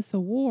win this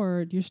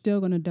award, you're still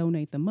going to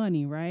donate the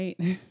money, right?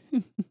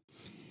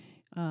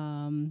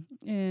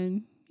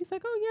 And he's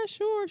like, "Oh yeah,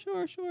 sure.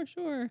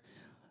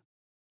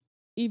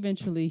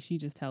 Eventually, she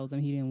just tells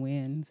him he didn't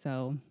win.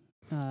 So,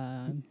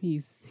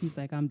 he's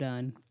like, "I'm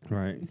done."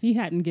 Right. He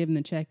hadn't given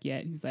the check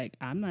yet. He's like,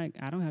 I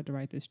don't have to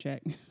write this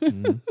check.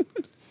 Mm-hmm.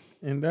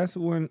 And that's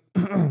when,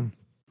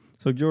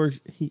 so George,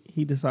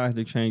 he decides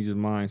to change his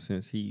mind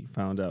since he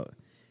found out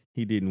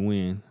he didn't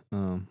win,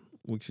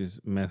 which is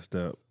messed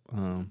up.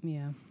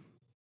 Yeah.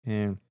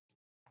 And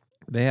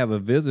they have a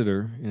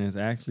visitor, and it's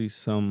actually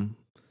some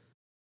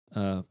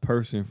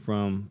person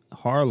from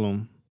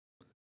Harlem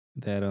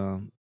that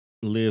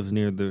lives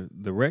near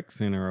the rec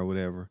center or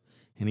whatever.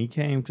 And he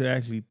came to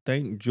actually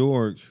thank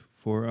George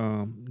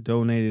for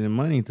donating the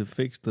money to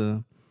fix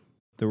the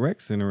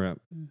rec center up,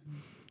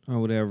 or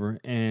whatever.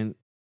 And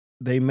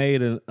they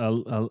made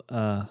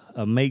a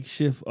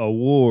makeshift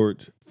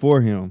award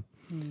for him,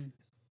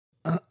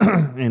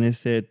 and it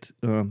said,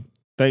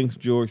 "Thanks,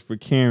 George, for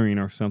caring,"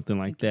 or something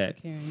like that.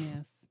 For caring,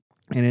 yes.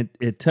 And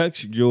it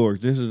touched George.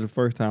 This is the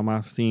first time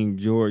I've seen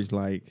George,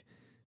 like,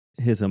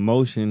 his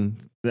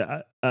emotions,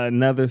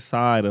 another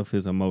side of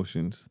his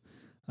emotions.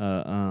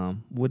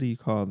 What do you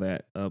call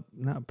that?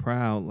 Not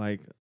proud,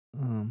 like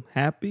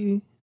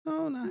happy.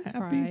 No, not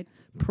happy.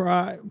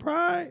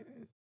 Pride.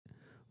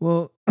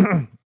 Well,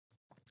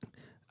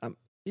 I'm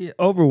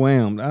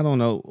overwhelmed. I don't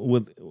know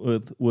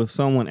with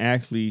someone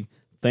actually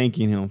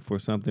thanking him for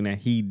something that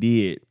he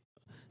did.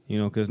 You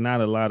know, because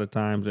not a lot of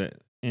times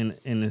that in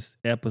this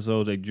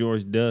episode that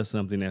George does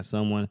something that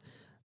someone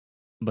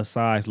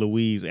besides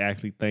Louise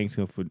actually thanks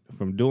him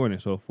from doing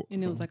it.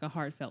 And it was like a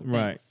heartfelt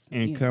right. Thanks.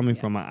 And coming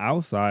from an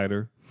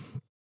outsider,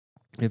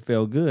 it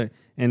felt good.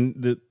 And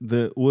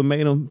the what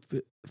made him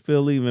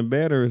feel even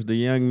better is the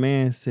young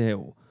man said,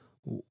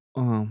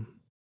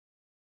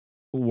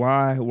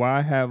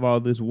 why have all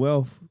this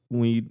wealth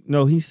when you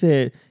no he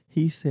said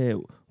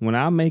when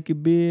I make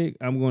it big,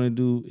 I'm going to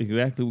do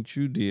exactly what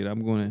you did.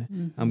 I'm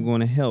going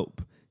to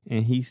help.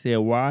 And he said,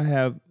 why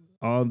have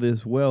all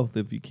this wealth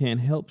if you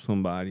can't help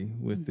somebody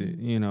with it,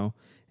 you know?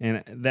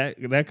 And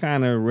that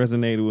kind of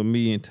resonated with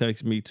me and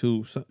touched me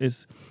too. So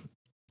it's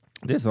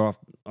this off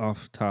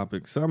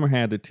topic. Summer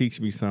had to teach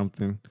me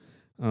something.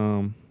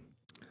 You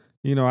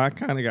know, I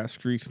kind of got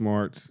street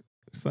smarts.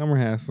 Summer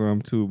has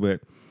some too,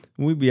 but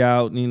we'd be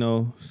out, you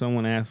know,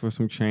 someone asks for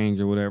some change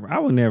or whatever. I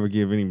would never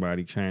give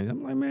anybody change.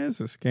 I'm like, man, it's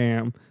a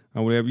scam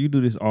or whatever. You do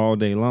this all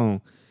day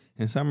long.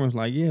 And Summer's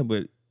like, yeah,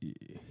 but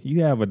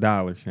you have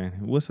 $1,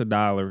 Shannon. What's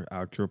 $1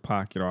 out your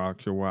pocket or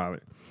out your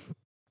wallet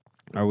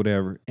or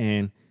whatever?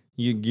 And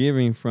you're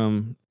giving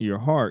from your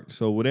heart.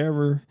 So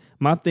whatever,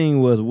 my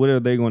thing was, what are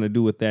they going to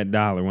do with that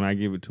 $1 when I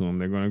give it to them?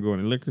 They're going to go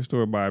in the liquor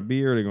store, buy a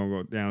beer. They're going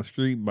to go down the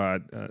street, buy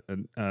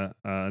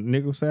a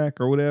nickel sack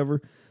or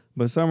whatever.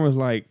 But Summer's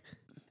like,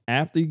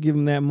 after you give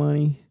them that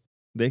money,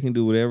 they can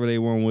do whatever they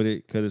want with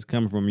it because it's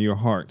coming from your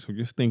heart. So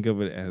just think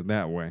of it as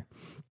that way.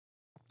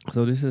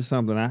 So this is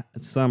something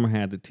Summer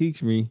had to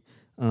teach me,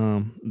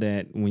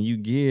 that when you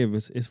give,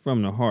 it's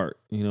from the heart.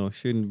 You know, it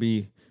shouldn't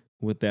be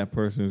what that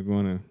person is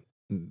going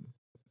to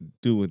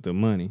do with the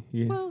money.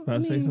 Yeah, well, I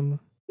say something?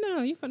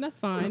 No, that's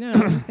fine. No,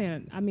 I'm just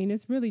saying. I mean,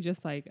 it's really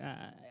just like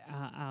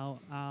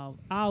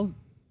I'll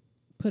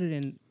put it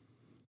in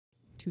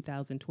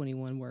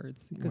 2021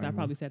 words because I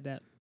probably said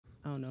that.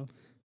 I don't know.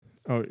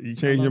 Oh, you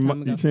changed your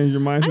mind? You changed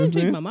your mind? I didn't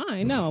change my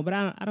mind. No, but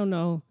I don't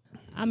know.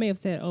 I may have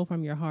said, "Oh,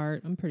 from your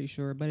heart." I'm pretty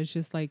sure, but it's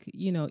just like,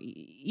 you know,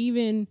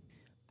 even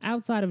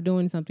outside of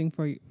doing something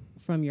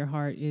from your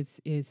heart,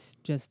 it's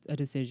just a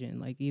decision.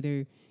 Like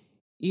either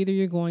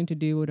you're going to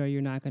do it or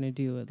you're not going to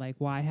do it. Like,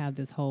 why have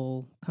this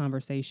whole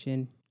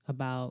conversation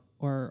about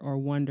or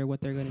wonder what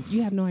they're going to?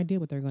 You have no idea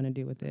what they're going to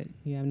do with it.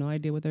 You have no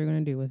idea what they're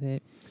going to do with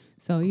it.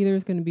 So either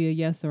it's going to be a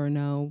yes or a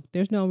no.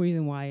 There's no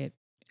reason why it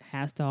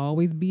has to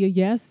always be a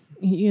yes,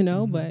 you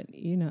know, but,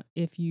 you know,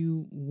 if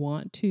you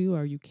want to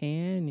or you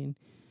can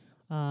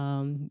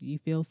and you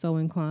feel so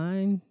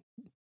inclined,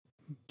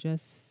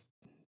 just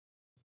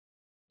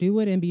do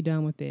it and be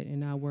done with it and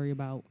not worry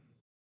about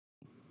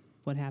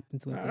what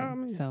happens with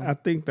it. So I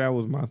think that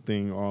was my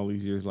thing all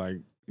these years. Like,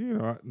 you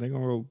know, they're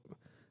gonna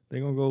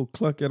go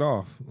cluck it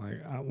off.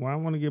 Like, I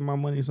want to give my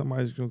money,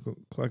 somebody's gonna go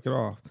cluck it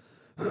off.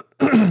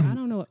 I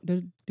don't know.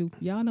 Do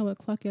y'all know what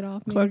cluck it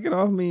off means? Cluck it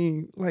off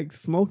mean like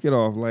smoke it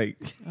off. Like,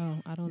 oh,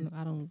 I don't know.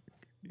 I don't.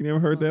 You never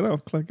heard that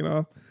off? Cluck it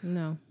off?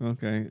 No.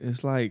 Okay,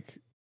 it's like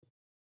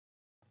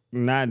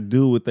not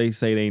do what they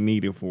say they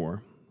need it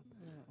for,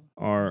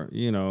 or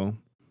you know,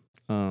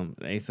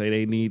 they say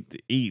they need to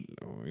eat,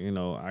 or you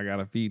know, I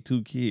gotta feed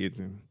 2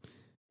 kids,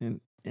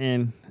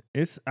 and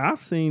it's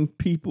I've seen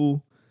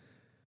people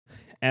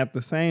at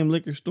the same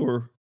liquor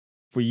store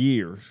for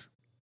years.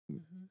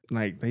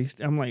 Like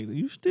I'm like,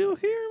 you still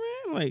here,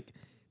 man? Like,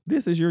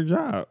 this is your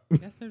job.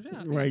 That's their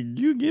job. Like,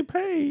 you get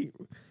paid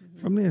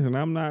from this, and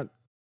I'm not,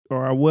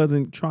 or I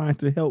wasn't trying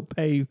to help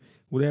pay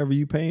whatever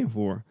you paying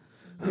for,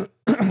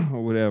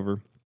 or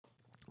whatever.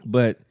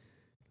 But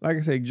like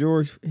I said,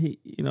 George, he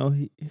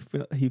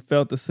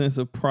felt a sense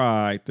of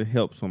pride to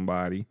help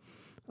somebody,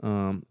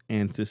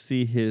 and to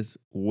see his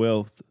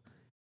wealth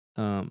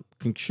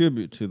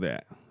contribute to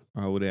that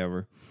or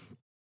whatever.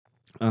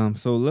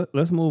 So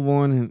let's move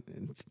on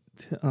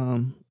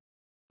and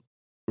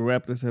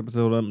wrap this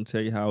episode up and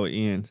tell you how it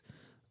ends.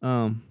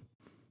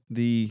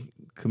 The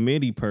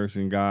committee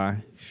person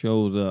guy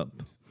shows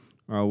up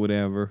or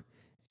whatever,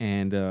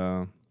 and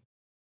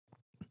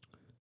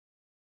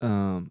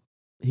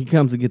he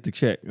comes to get the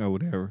check or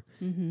whatever,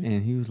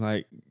 and he was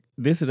like,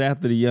 this is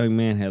after the young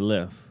man had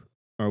left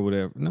or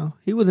whatever. No,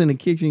 he was in the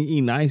kitchen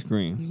eating ice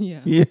cream.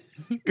 Yeah,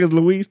 because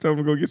Louise told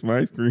him to go get some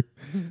ice cream.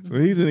 So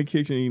he's in the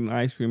kitchen eating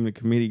ice cream. The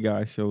committee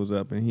guy shows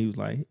up, and he was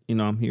like, you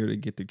know, I'm here to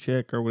get the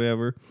check or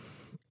whatever.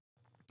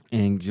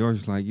 And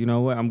George's like, you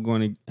know what? I'm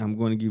going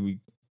to give you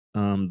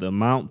the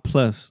amount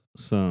plus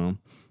some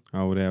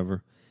or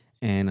whatever.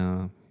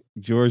 And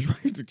George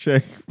writes the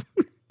check.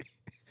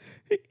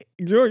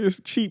 George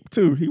is cheap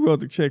too. He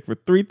wrote the check for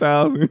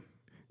 $3,010.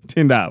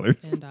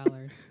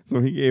 $10. So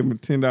he gave him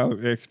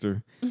 $10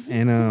 extra.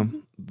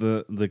 And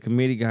the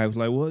committee guy was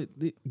like, well,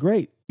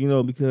 great, you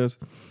know, because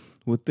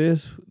with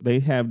this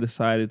they have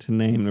decided to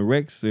name the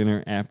rec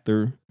center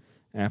after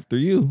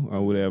you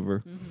or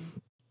whatever.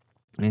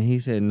 And he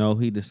said no,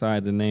 he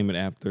decided to name it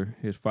after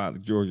his father,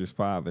 George's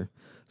father.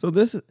 So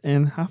this,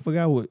 and I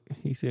forgot what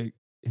he said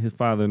his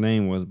father's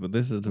name was, but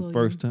this is the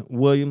first time,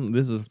 William,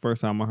 this is the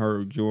first time I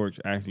heard George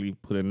actually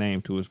put a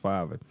name to his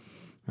father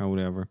or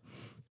whatever.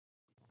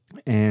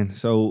 And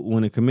so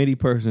when a committee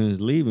person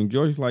is leaving,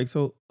 George's like,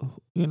 so,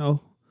 you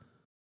know,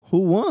 who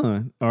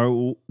won?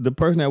 Or the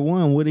person that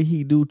won, what did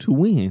he do to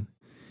win?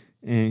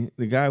 And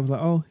the guy was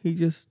like, oh, he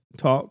just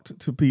talked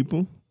to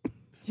people.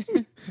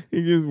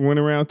 He just went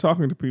around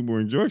talking to people.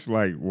 And George's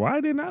like,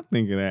 why didn't I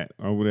think of that?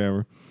 Or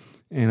whatever.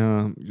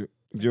 And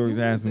George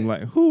asked him,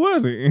 like, who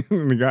was it?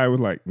 And the guy was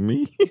like,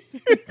 me?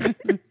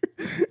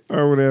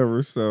 Or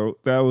whatever. So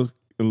that was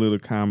a little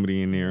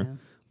comedy in there. Yeah.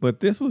 But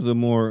this was a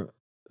more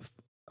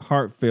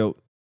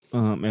heartfelt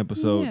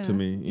episode to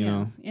me, you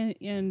know.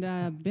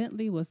 And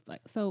Bentley was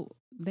like, so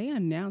they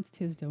announced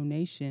his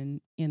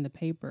donation in the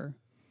paper,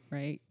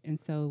 right? And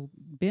so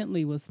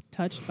Bentley was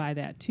touched by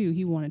that too.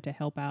 He wanted to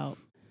help out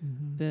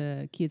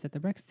the kids at the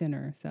rec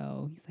center.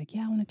 So he's like,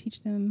 yeah, I want to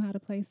teach them how to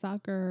play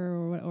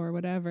soccer or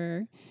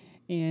whatever.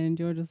 And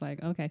George was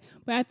like, okay.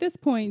 But at this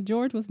point,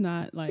 George was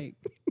not like,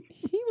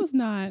 he was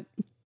not.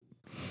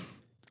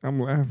 I'm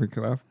laughing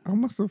because I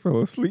must have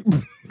fell asleep.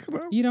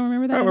 You don't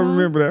remember that? I don't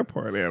remember that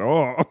part at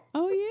all.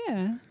 Oh,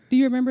 yeah. Do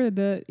you remember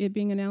it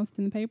being announced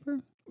in the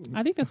paper?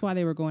 I think that's why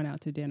they were going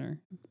out to dinner,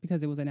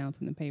 because it was announced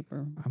in the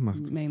paper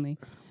mainly.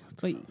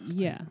 But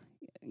yeah.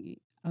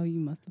 Oh,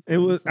 you must have. It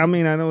was. Asleep. I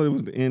mean, I know it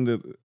was the end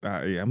of.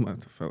 Yeah, I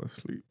must have fell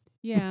asleep.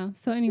 Yeah.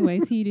 So,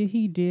 anyways,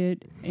 he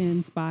did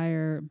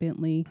inspire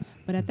Bentley,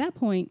 but at that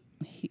point,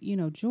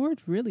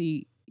 George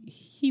really,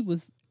 he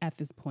was at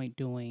this point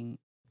doing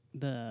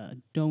the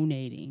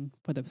donating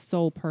for the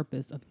sole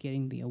purpose of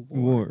getting the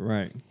award.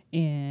 Right.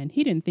 And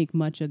he didn't think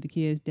much of the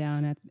kids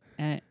down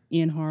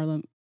in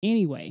Harlem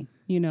anyway.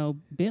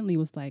 Bentley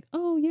was like,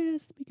 oh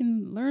yes, we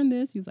can learn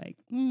this. He's like,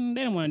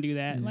 they don't want to do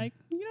that. Yeah. Like,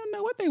 you don't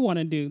know what they want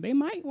to do. They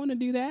might want to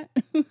do that.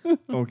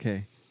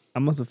 Okay. I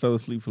must have fell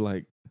asleep for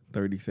like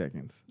 30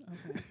 seconds.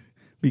 Okay.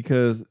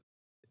 Because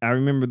I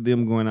remember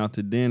them going out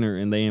to dinner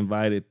and they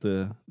invited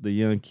the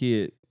young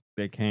kid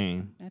that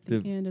came at the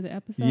end of the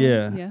episode.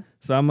 Yeah.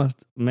 So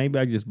maybe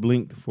I just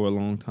blinked for a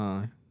long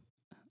time.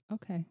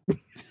 Okay.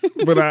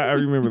 But I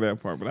remember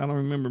that part. But I don't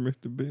remember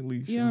Mr. Bentley.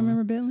 You don't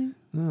remember Bentley?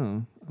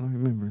 No, I don't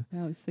remember.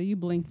 Oh, so you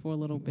blinked for a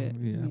little bit.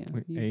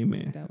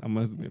 Amen. I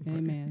must have been praying.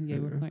 Amen. Yeah,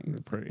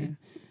 we're praying.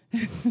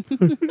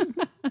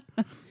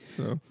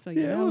 So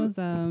that was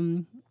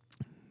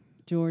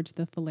George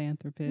the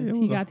philanthropist.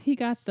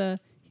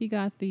 He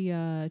got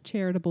the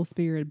charitable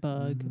spirit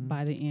bug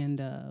by the end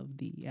of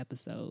the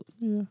episode.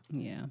 Yeah.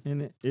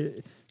 And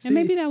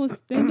maybe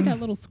that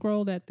little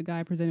scroll that the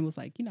guy presented was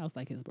like, it's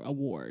like his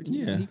award.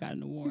 Yeah, he got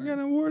an award. He got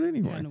an award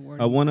anyway.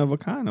 A one of a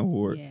kind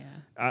award.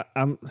 Yeah.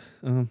 I'm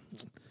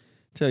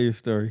tell you a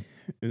story.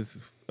 It's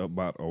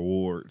about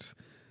awards.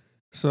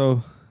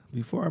 So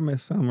before I met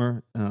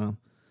Summer,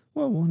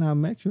 when I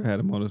met you, I had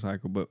a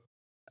motorcycle, but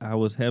I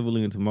was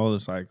heavily into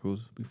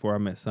motorcycles before I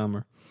met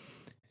Summer,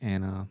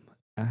 and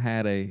I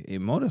had a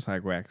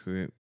motorcycle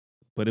accident,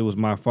 but it was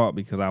my fault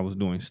because I was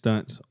doing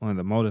stunts on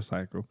the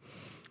motorcycle.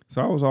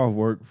 So I was off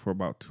work for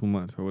about 2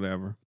 months or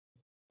whatever.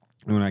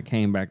 And when I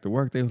came back to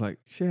work, they was like,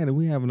 Shannon,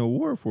 we have an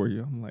award for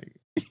you. I'm like,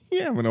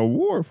 you have an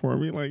award for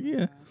me? Like,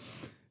 yeah.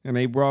 And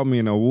they brought me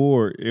an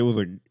award. It was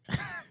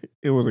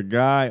a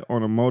guy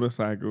on a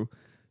motorcycle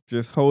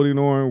just holding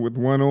on with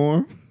one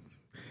arm.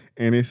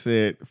 And it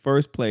said,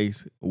 first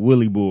place,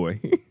 Willie Boy.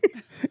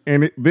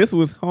 And this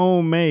was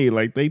homemade.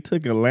 Like, they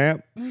took a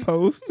lamp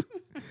post,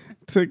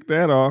 took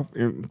that off,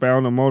 and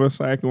found a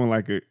motorcycle and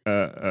like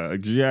a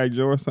G.I.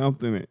 Joe or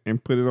something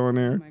and put it on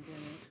there. Oh my goodness.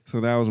 So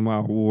that was my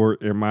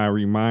award and my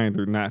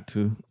reminder not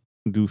to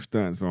do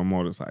stunts on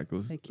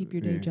motorcycles. Say, keep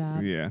your day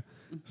job. Yeah.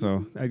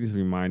 So that just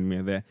reminded me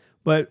of that.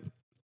 But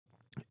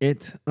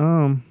it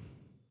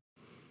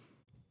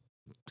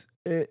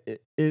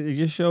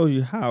just shows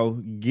you how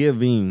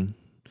giving,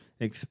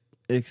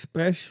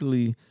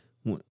 especially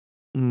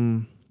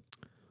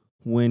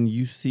when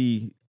you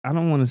see, I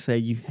don't want to say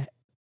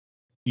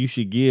you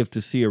should give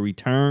to see a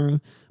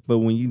return, but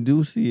when you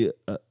do see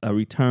a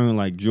return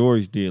like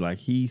George did, like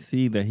he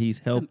see that he's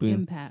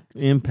helping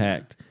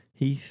impact.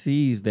 He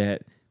sees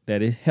that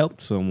it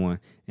helped someone,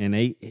 and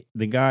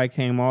the guy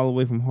came all the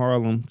way from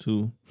Harlem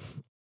to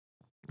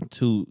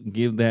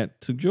give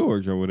that to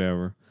George or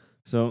whatever.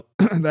 So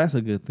that's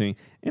a good thing.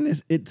 And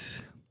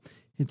it's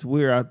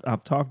weird.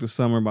 I've talked to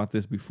Summer about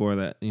this before,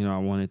 that I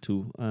wanted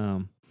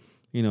to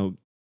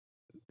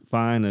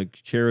find a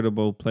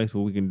charitable place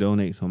where we can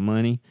donate some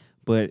money,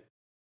 but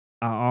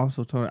I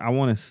also told her I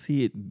want to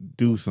see it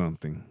do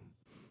something.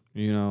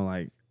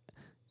 Like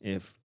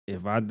if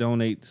I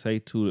donate, say,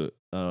 to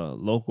the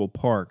local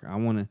park, I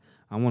want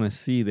to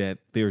see that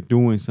they're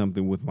doing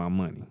something with my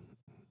money.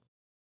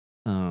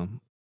 I'm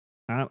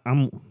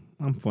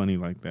funny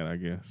like that, I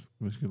guess.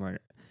 It's just like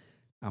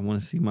I want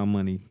to see my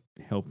money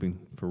helping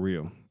for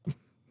real.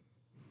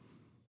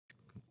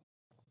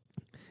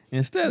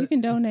 Instead, you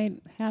can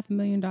donate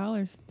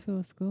 $500,000 to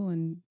a school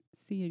and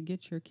see it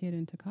get your kid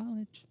into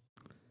college.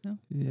 No.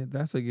 Yeah,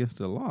 that's against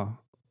the law.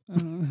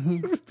 I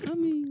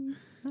mean,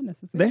 not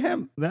necessarily. They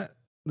have that.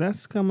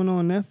 That's coming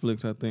on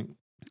Netflix, I think.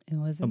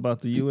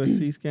 About the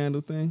USC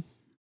scandal thing.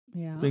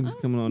 Yeah, I think it's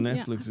coming on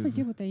Netflix. I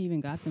forget what they even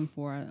got them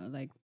for.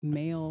 Like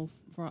mail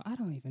fraud. I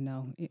don't even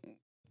know.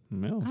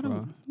 Mail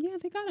fraud. Yeah,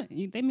 they got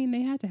it. They mean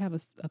they had to have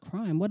a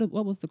crime. What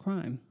was the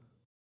crime?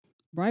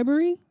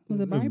 Bribery? Was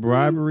it bribery?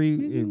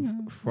 Bribery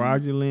and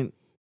fraudulent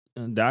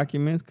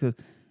documents. Because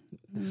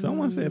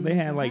someone said they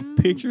had like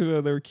pictures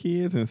of their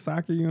kids in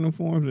soccer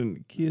uniforms, and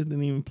the kids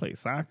didn't even play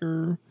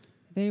soccer.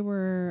 They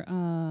were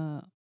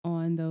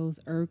on those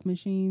erg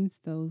machines,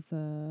 those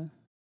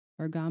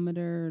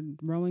ergometer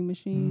rowing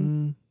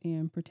machines,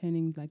 and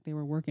pretending like they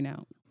were working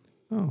out.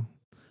 Oh,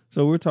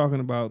 so we're talking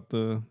about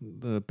the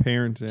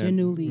parents at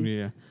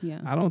Giannulli's.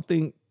 Yeah. I don't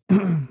think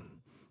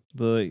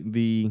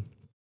the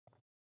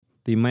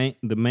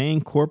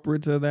main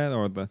corporates of that,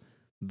 or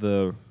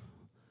the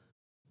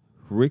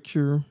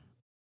richer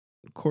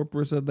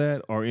corporates of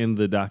that, are in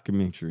the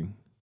documentary.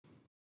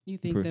 You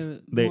think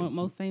the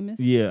most famous?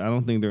 Yeah, I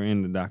don't think they're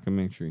in the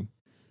documentary.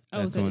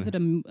 Oh, is it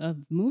a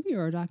movie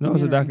or a documentary? No,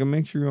 it's a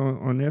documentary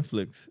on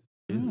Netflix.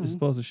 It's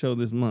supposed to show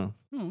this month.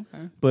 Oh,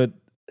 okay. But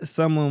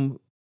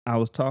I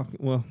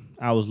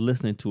was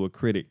listening to a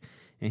critic,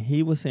 and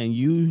he was saying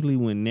usually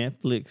when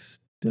Netflix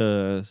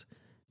does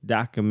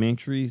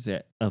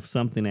documentaries of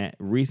something that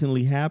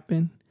recently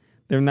happened,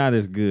 they're not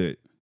as good.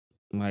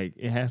 Like,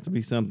 it has to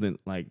be something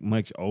like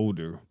much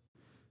older.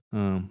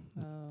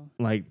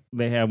 Like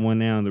they have one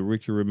now, the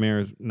Richard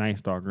Ramirez Night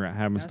Stalker. I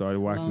haven't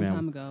started watching that. A long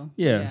time ago.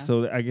 Yeah,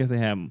 so I guess they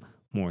have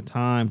more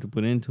time to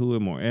put into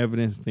it, more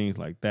evidence, things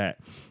like that.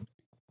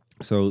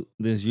 So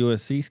this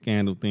USC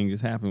scandal thing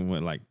just happened,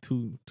 like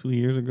two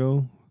years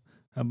ago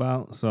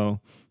about.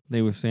 So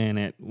they were saying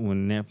that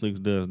when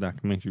Netflix does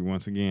documentary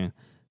once again,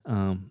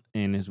 and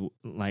it's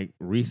like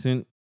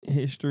recent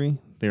history,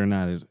 they're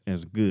not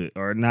as good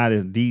or not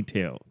as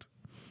detailed.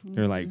 Mm-hmm.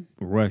 They're like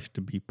rushed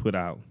to be put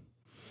out.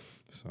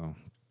 So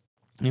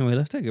anyway,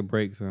 let's take a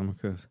break, Summer,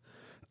 because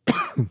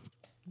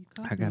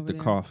I got the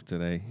cough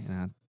today, and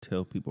I'll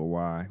tell people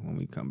why when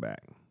we come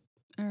back.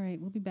 All right,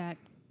 we'll be back.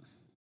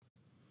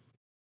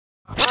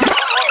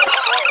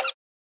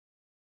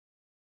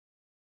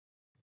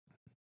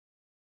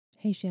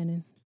 Hey,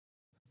 Shannon.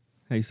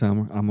 Hey,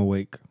 Summer. I'm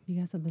awake.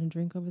 You got something to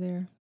drink over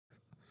there?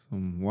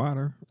 Some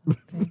water.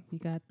 Okay.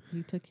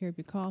 You took care of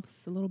your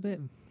coughs a little bit?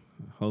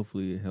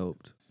 Hopefully it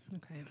helped.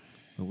 Okay.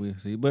 But we'll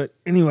see. But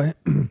anyway.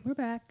 We're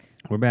back.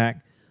 We're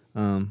back.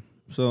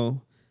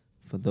 So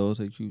for those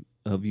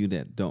of you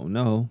that don't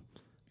know,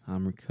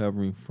 I'm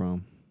recovering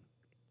from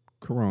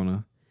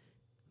Corona.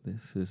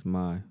 This is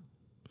my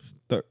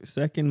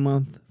second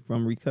month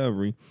from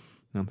recovery.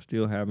 I'm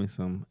still having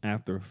some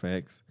after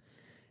effects.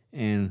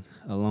 And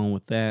along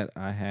with that,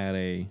 I had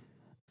a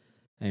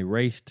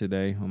race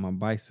today on my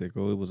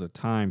bicycle. It was a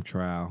time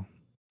trial.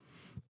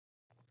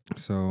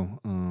 So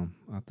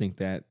I think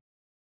that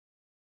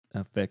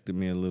affected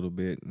me a little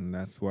bit, and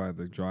that's why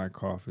the dry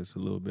cough is a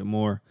little bit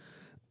more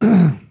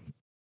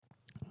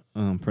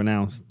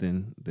pronounced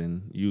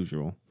than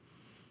usual.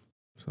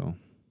 So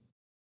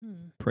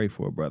pray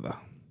for a brother.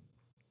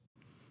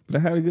 But I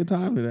had a good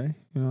time today,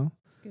 you know.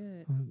 It's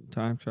good.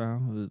 Time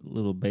trial, a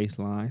little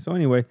baseline. So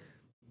anyway,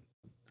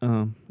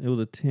 it was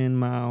a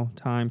 10-mile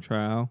time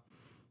trial,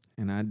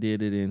 and I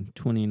did it in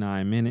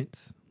 29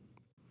 minutes.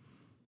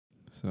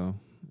 So,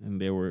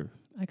 and there were...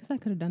 I guess I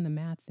could have done the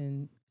math,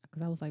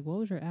 because I was like, what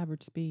was your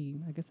average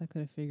speed? I guess I could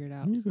have figured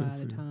out by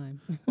the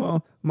time.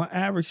 Well, my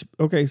average...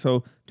 Okay,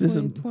 so this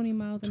is... 20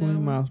 miles an 20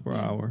 hour? miles per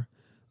hour.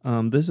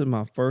 This is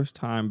my first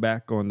time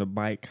back on the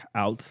bike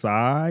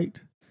outside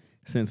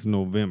since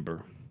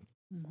November.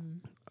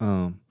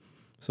 Mm-hmm.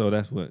 So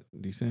that's what?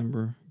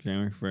 December,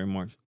 January,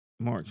 February,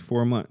 March,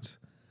 4 months.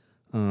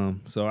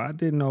 So I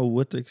didn't know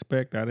what to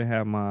expect. I didn't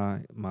have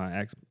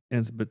my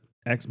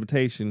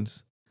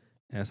expectations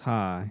as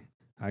high.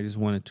 I just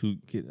wanted to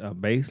get a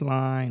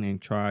baseline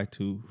and try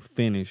to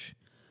finish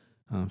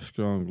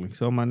strongly.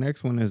 So my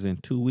next one is in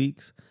 2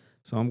 weeks.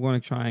 So I'm going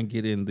to try and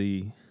get in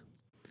the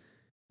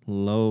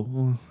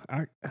low.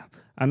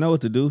 I know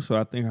what to do, so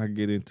I think I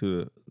get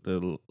into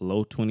the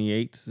low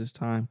 28s this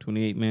time,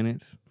 28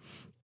 minutes.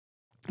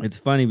 It's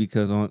funny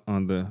because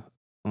on the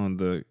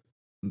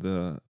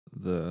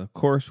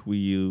course we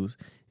use,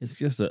 it's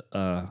just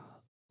a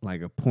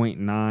like a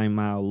 0.9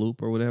 mile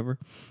loop or whatever,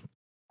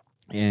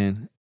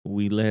 and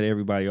we let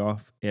everybody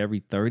off every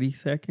 30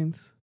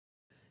 seconds.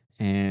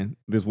 And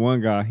this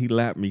one guy, he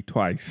lapped me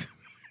twice,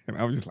 and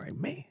I was just like,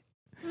 man.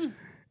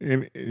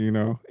 And you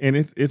know, and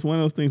it's one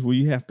of those things where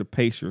you have to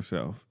pace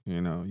yourself. You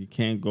know, you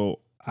can't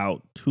go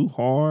out too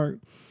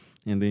hard,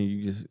 and then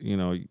you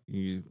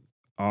just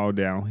all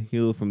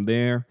downhill from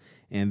there.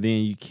 And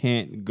then you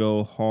can't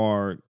go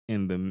hard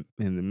in the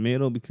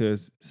middle,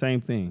 because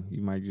same thing,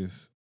 you might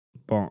just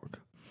bonk.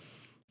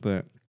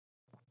 But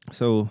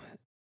so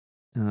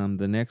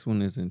the next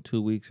one is in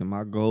 2 weeks, and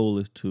my goal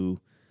is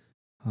to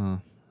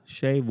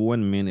shave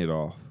 1 minute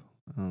off.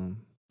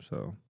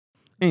 So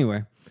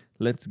anyway,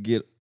 let's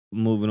get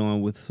moving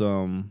on with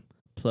some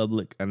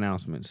public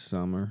announcements,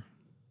 Summer.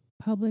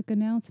 Public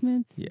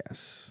announcements?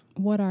 Yes.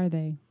 What are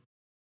they?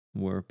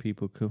 Where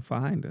people can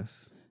find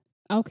us.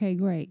 Okay,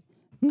 great.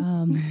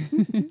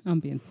 I'm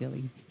being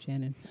silly,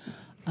 Shannon.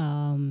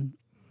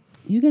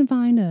 You can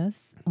find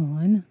us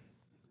on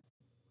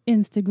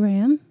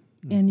Instagram,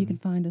 and you can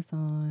find us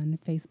on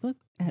Facebook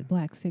at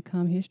Black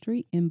Sitcom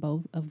History on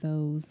both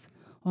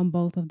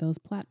of those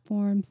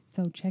platforms.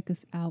 So check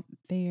us out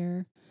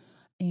there.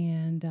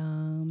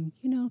 And,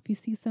 if you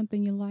see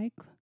something you like,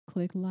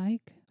 click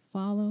like,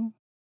 follow,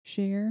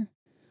 share.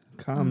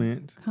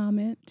 Comment.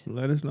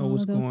 Let us know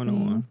what's going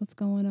on. What's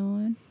going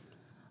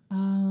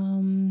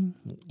on.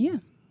 Yeah.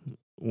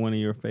 One of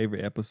your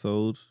favorite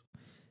episodes.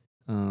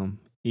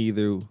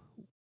 Either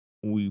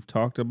we've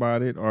talked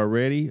about it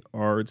already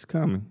or it's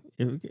coming.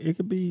 It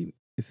could be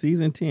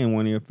season 10,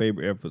 one of your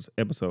favorite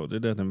episodes. It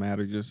doesn't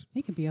matter.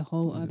 It could be a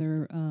whole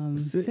other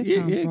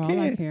sitcom for all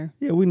I care.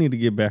 Yeah, we need to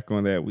get back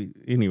on that. We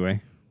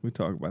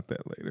talk about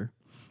that later.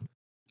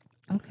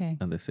 Okay.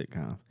 Other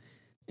sitcom.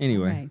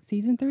 Anyway. Right.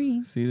 Season 3.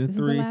 This 3. Is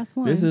the last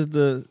one. This is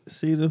the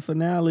season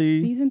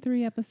finale. Season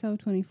 3, episode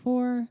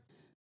 24.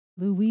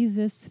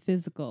 Louise's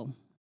Physical.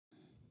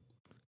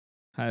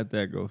 How did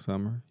that go,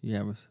 Summer? You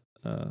have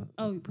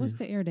what's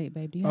the air date,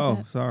 babe? Do you have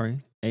that?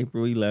 Sorry.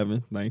 April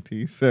 11th,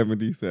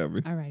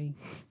 1977. Alrighty.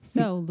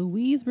 So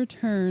Louise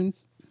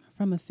returns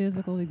from a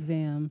physical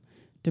exam,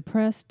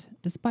 depressed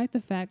despite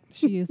the fact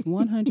she is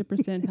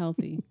 100%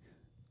 healthy.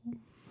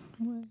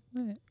 What?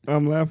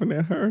 I'm laughing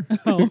at her.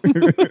 Oh.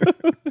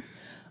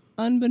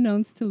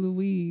 Unbeknownst to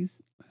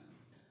Louise,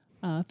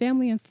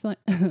 family and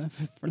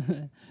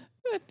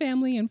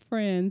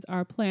friends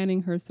are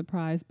planning her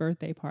surprise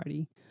birthday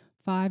party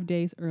 5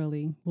 days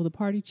early. Will the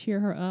party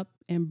cheer her up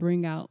and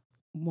bring out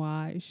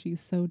why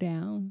she's so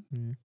down?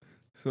 Yeah.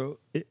 So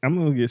I'm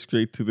going to get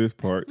straight to this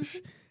part.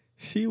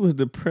 She was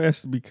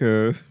depressed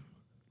because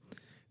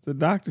the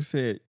doctor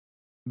said,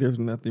 there's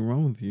nothing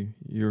wrong with you.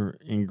 You're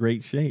in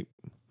great shape.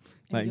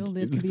 And you'll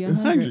live to be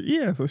 100.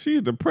 Yeah, so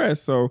she's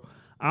depressed. So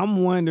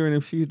I'm wondering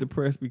if she's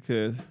depressed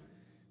because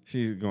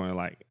she's going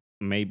to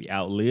maybe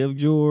outlive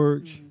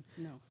George.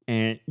 No.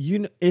 And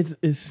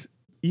it's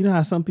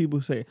how some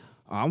people say,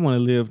 I want to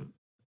live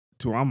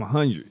till I'm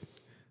 100.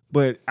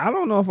 But I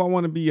don't know if I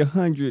want to be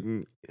 100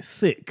 and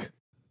sick.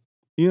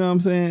 You know what I'm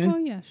saying? Oh,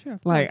 yeah, sure.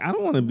 I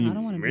don't want to be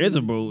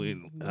miserable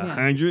in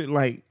 100.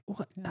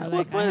 What? I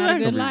had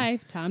a good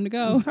life. Time to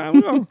go.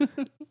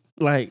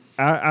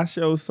 I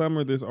showed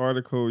Summer this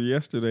article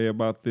yesterday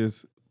about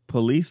this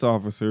police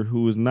officer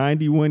who was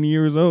 91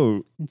 years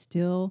old. And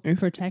still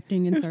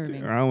protecting and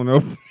serving. I don't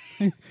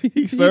know.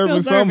 He's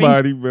serving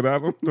somebody, but I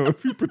don't know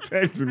if he's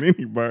protecting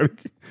anybody.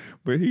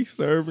 But he's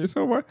serving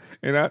somebody.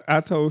 And I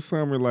told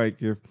Summer,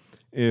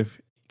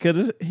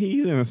 because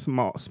he's in a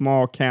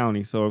small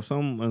county, so if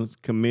someone's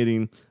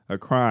committing a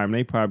crime,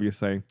 they probably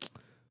say,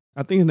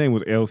 I think his name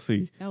was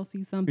LC.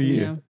 LC something,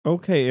 yeah.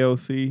 Okay,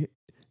 LC.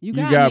 You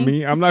got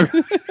me. I'm not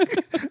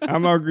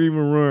gonna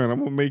even run. I'm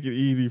gonna make it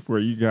easy for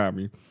you. You got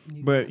me.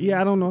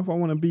 I don't know if I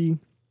want to be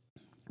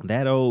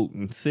that old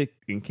and sick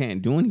and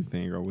can't do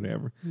anything or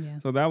whatever. Yeah.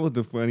 So that was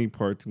the funny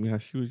part to me, how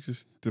she was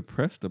just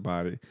depressed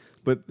about it.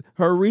 But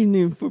her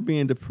reasoning for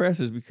being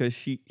depressed is because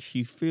she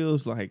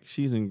feels like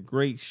she's in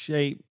great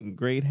shape and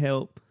great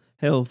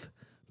health,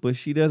 but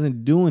she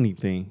doesn't do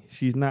anything.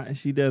 She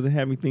doesn't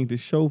have anything to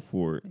show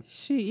for it.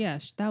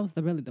 That was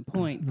really the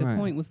point. The right.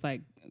 point was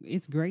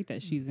it's great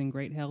that she's in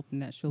great health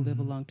and that she'll live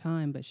a long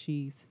time, but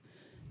she's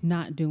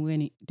not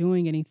doing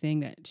anything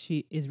that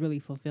she is really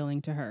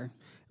fulfilling to her.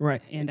 Right.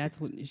 And that's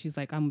what she's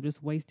like, I'm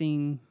just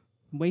wasting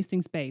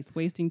space,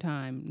 wasting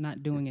time,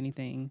 not doing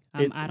anything.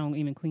 I don't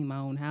even clean my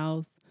own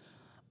house.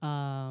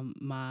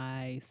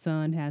 My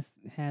son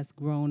has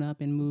grown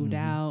up and moved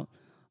out.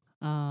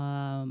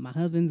 My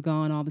husband's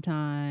gone all the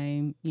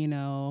time.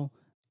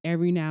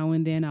 Every now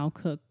and then I'll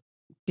cook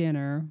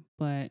dinner,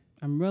 but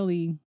I'm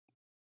really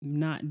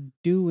not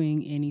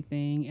doing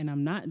anything, and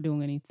I'm not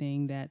doing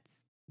anything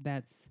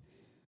that's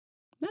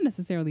not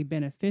necessarily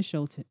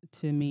beneficial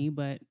to me,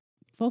 but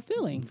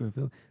fulfilling.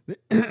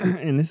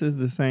 And this is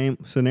the same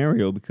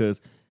scenario because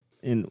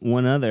in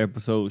one other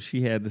episode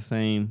she had the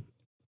same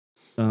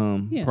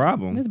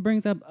problem. This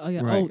brings up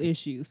old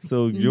issues.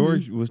 So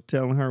George was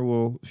telling her,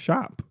 "Well,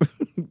 shop,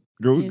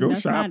 go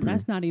shopping."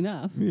 That's not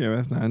enough. Yeah,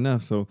 that's not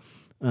enough. So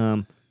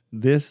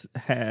this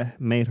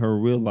had made her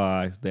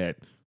realize that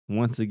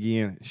once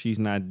again she's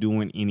not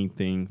doing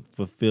anything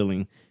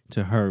fulfilling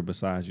to her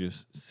besides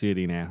just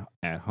sitting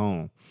at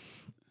home.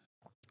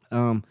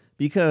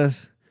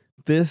 Because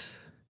the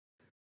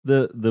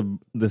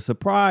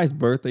surprise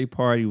birthday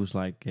party was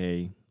like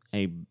a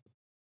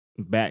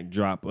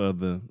backdrop of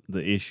the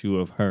issue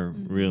of her,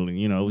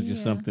 really. It was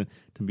just something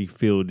to be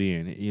filled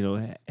in.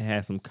 It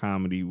had some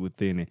comedy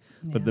within it.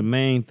 Yeah. But the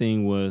main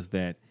thing was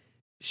that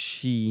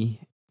she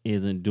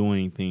isn't doing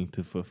anything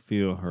to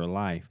fulfill her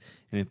life.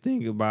 And the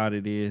thing about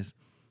it is,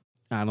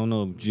 I don't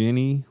know if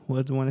Jenny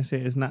was the one that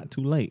said it's not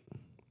too late.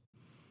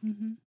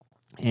 Mm-hmm.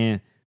 And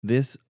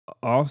this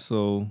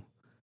also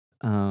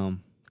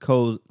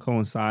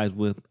coincides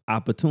with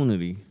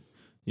opportunity.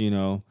 You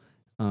know,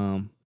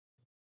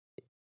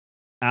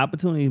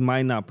 opportunities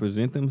might not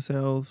present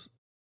themselves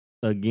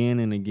again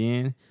and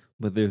again,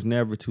 but there's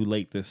never too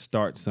late to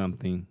start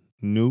something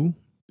new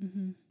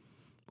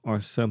or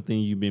something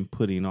you've been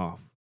putting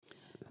off.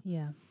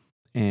 Yeah.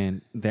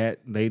 And that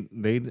they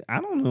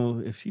I don't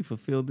know if she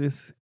fulfilled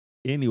this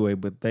anyway,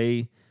 but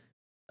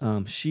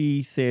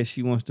she says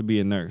she wants to be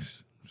a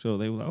nurse. So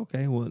they were like,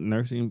 okay, well,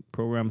 nursing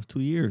program is 2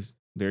 years.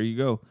 There you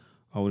go,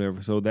 or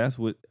whatever. So that's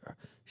what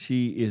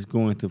she is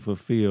going to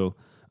fulfill.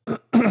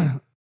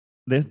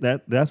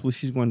 That's what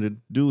she's going to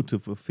do to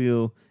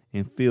fulfill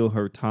and fill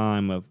her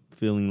time of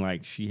feeling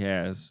like she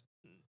has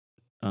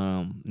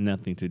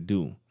nothing to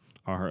do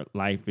or her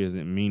life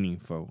isn't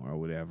meaningful or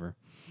whatever.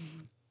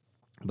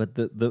 But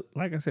the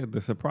like I said,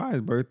 the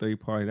surprise birthday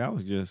party, that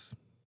was just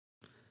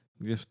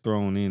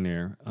thrown in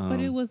there.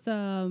 But it was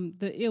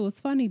it was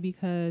funny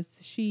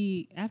because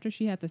after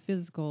she had the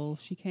physical,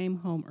 she came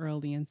home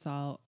early and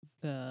saw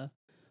the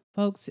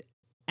folks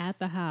at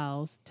the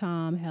house,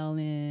 Tom,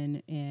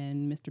 Helen,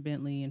 and Mr.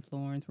 Bentley and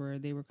Florence, where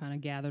they were kind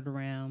of gathered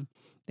around.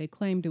 They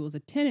claimed it was a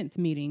tenants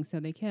meeting, so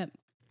they kept,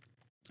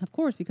 of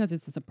course, because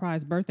it's a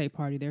surprise birthday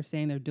party, they're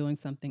saying they're doing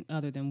something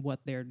other than what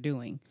they're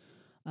doing,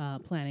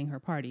 planning her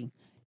party.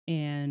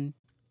 And,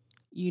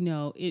 you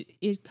know,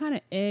 it kind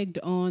of egged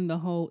on the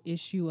whole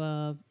issue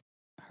of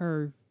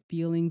her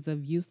feelings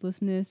of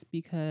uselessness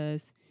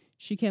because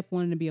she kept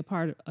wanting to be a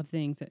part of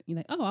things that you're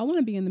like, oh, I want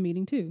to be in the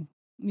meeting too.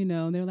 You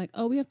know, and they're like,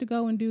 oh, we have to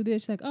go and do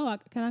this. She's like, oh,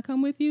 can I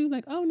come with you?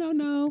 Like, oh,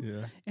 no.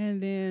 Yeah.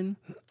 And then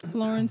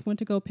Florence went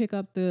to go pick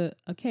up a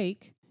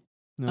cake.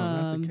 No,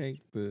 not the cake,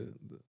 the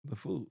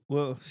food.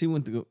 Well, she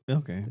went to go.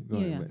 Okay, go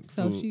ahead.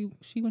 So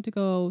she went to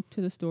go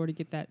to the store to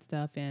get that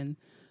stuff and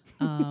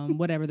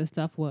whatever the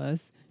stuff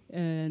was.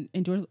 And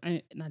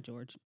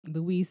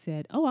Louise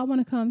said, oh, I want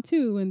to come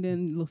too. And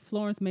then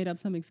Florence made up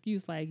some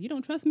excuse like, you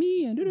don't trust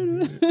me. And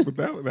But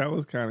that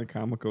was kind of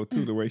comical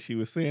too, the way she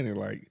was saying it.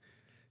 Like,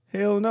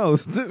 hell no,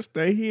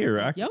 stay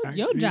here.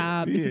 Your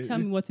job is to tell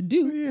me what to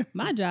do. Yeah.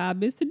 My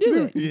job is to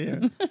do it.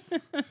 Yeah.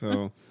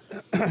 So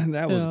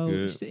that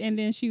was good. And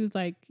then she was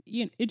like,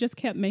 it just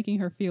kept making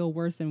her feel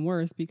worse and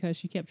worse because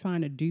she kept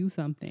trying to do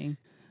something.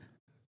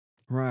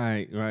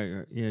 Right.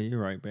 Yeah, you're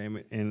right,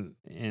 baby.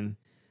 And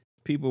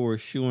people were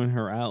shooing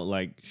her out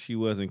like she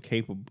wasn't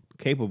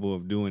capable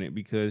of doing it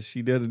because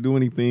she doesn't do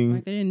anything.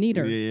 Like they didn't need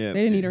her. Yeah,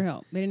 they didn't need her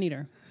help. They didn't need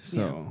her.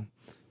 So,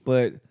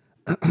 but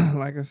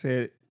like I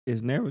said,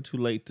 it's never too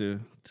late to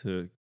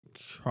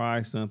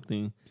try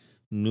something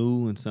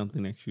new and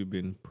something that you've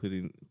been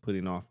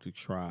putting off to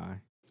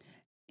try.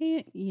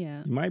 And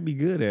you might be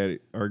good at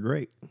it or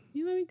great.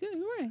 You might be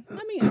good, right?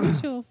 I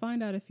guess you'll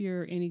find out if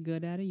you're any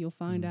good at it. You'll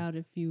find out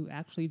if you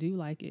actually do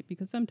like it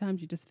because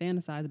sometimes you just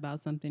fantasize about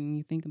something and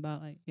you think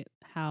about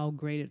how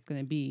great it's going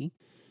to be.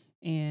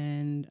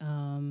 And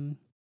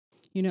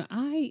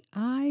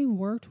I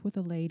worked with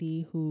a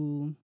lady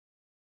who.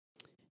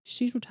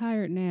 She's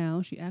retired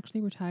now. She actually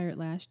retired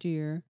last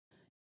year.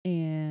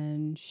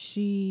 And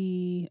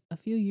a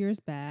few years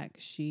back,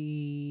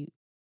 she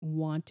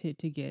wanted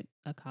to get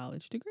a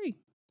college degree.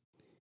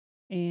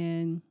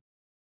 And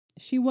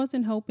she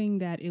wasn't hoping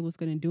that it was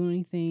going to do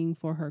anything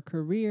for her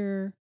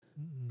career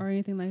or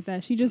anything like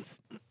that. She just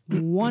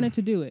wanted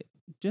to do it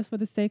just for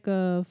the sake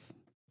of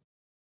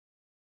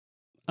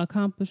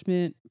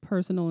accomplishment,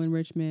 personal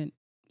enrichment,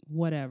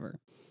 whatever.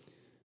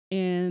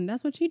 And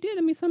that's what she did.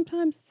 I mean,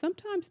 sometimes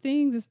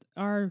things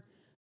are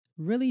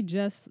really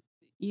just,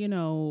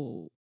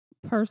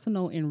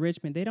 personal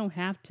enrichment. They don't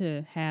have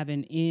to have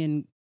an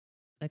end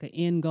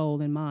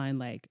goal in mind,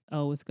 like,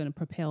 oh, it's going to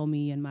propel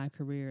me in my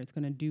career. It's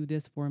going to do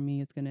this for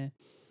me.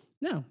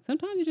 No,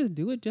 sometimes you just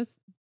do it just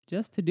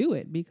to do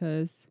it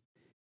because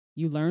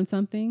you learn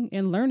something,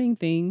 and learning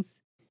things,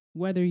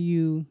 whether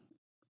you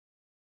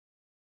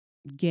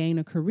gain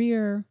a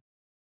career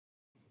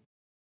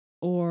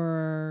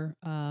or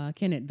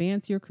can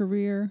advance your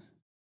career,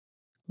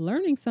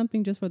 learning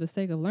something just for the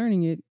sake of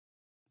learning it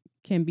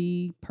can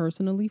be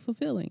personally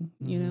fulfilling,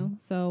 you know?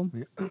 So,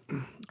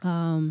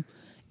 and,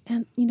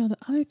 the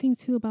other thing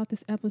too about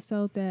this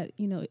episode that,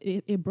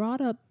 it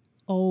brought up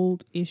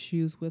old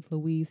issues with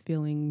Louise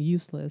feeling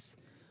useless,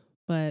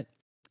 but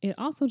it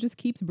also just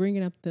keeps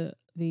bringing up the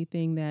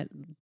thing that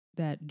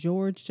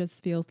George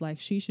just feels like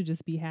she should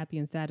just be happy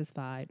and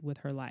satisfied with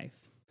her life.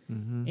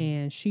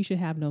 And she should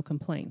have no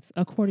complaints,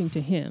 according to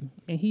him.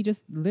 And he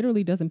just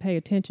literally doesn't pay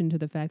attention to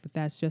the fact that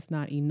that's just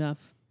not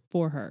enough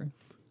for her.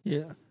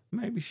 Yeah,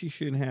 maybe she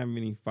shouldn't have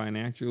any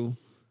financial,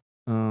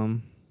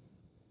 what's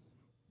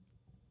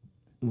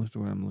the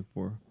word I'm looking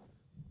for?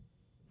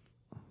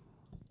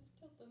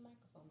 Just tilt the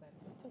microphone back.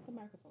 Just tilt the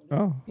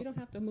microphone. You don't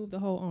have to move the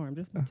whole arm.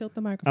 Just tilt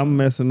the microphone. I'm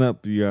messing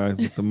up, you guys,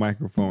 with the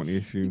microphone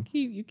issue.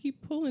 You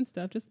keep pulling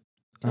stuff. Just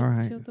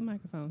tilt the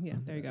microphone. Yeah,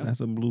 there you go.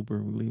 That's a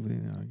blooper. We'll leave it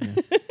in there, I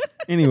guess.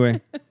 Anyway,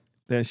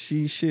 that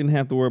she shouldn't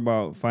have to worry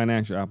about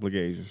financial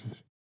obligations.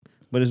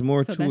 But it's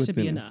more to it than that. Should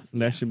be enough.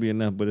 That should be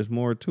enough, but it's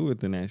more to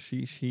it than that.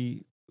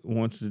 She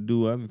wants to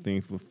do other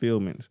things,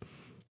 fulfillments.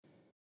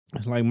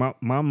 It's like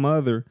my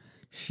mother,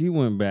 she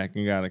went back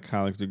and got a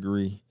college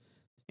degree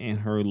in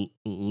her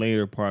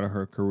later part of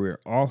her career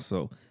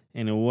also.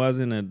 And it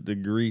wasn't a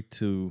degree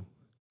to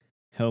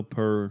help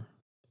her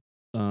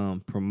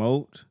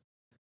promote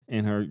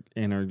in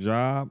her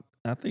job.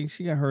 I think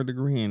she got her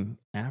degree in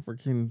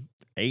African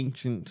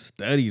ancient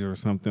studies or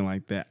something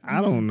like that.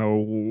 I don't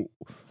know.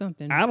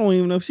 Something. I don't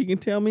even know if she can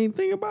tell me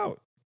anything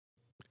about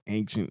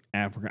ancient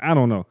Africa. I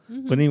don't know.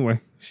 But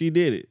anyway, she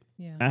did it.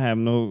 Yeah. I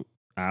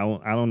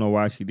don't know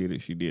why she did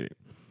it. She did it.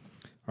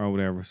 Or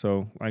whatever.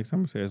 So, like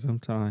Summer said,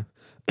 sometimes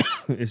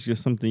it's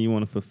just something you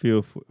want to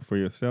fulfill for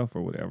yourself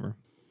or whatever.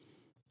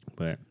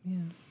 But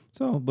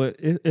but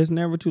it's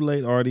never too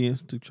late,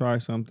 audience, to try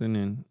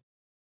something.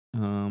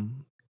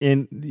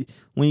 And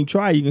when you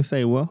try, you can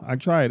say, well, I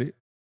tried it,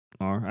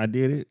 or I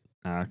did it,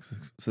 I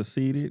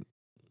succeeded,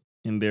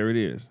 and there it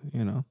is.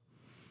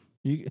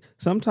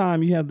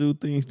 Sometimes you have to do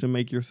things to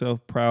make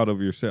yourself proud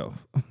of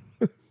yourself.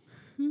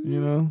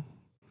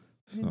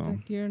 So.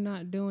 Like you're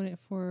not doing it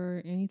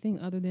for anything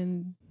other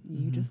than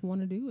you just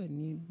want to do it,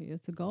 and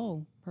it's a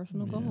goal,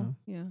 personal goal.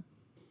 Yeah.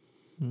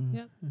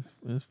 Yep.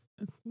 That's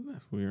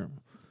weird.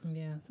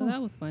 Yeah. So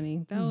that was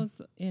funny. That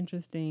was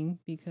interesting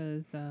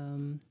because,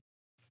 I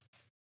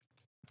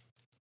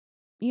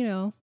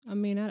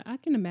mean, I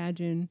can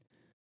imagine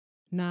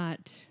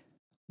not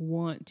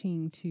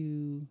wanting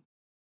to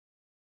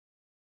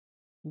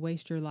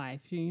waste your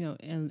life,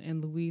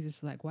 and Louise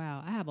is like,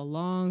 wow, I have a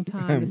long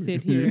time to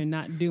sit here and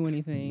not do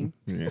anything.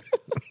 Yeah.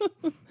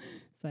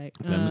 It's like,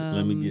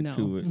 let me get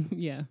to it.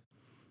 Yeah.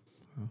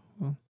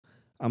 Well,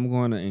 I'm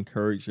going to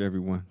encourage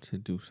everyone to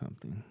do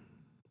something.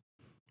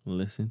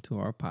 Listen to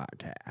our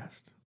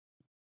podcast.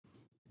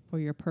 For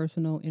your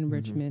personal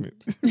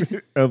enrichment.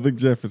 Of the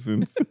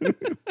Jeffersons.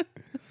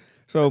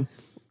 So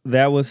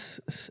that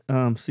was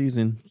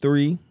season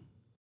 3.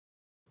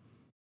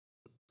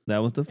 That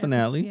was the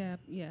finale.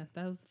 Yeah,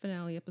 that was the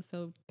finale.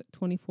 Episode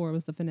 24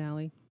 was the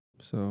finale.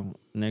 So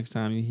next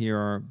time you hear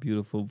our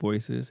beautiful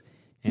voices,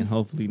 and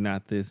hopefully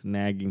not this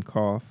nagging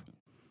cough,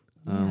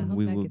 I hope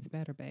that gets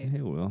better, babe.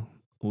 It will.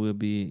 We'll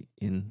be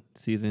in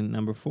season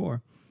number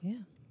 4. Yeah.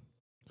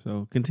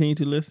 So continue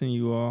to listen,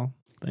 you all.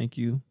 Thank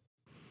you.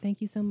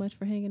 Thank you so much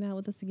for hanging out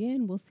with us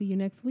again. We'll see you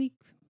next week.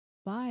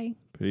 Bye.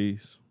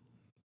 Peace.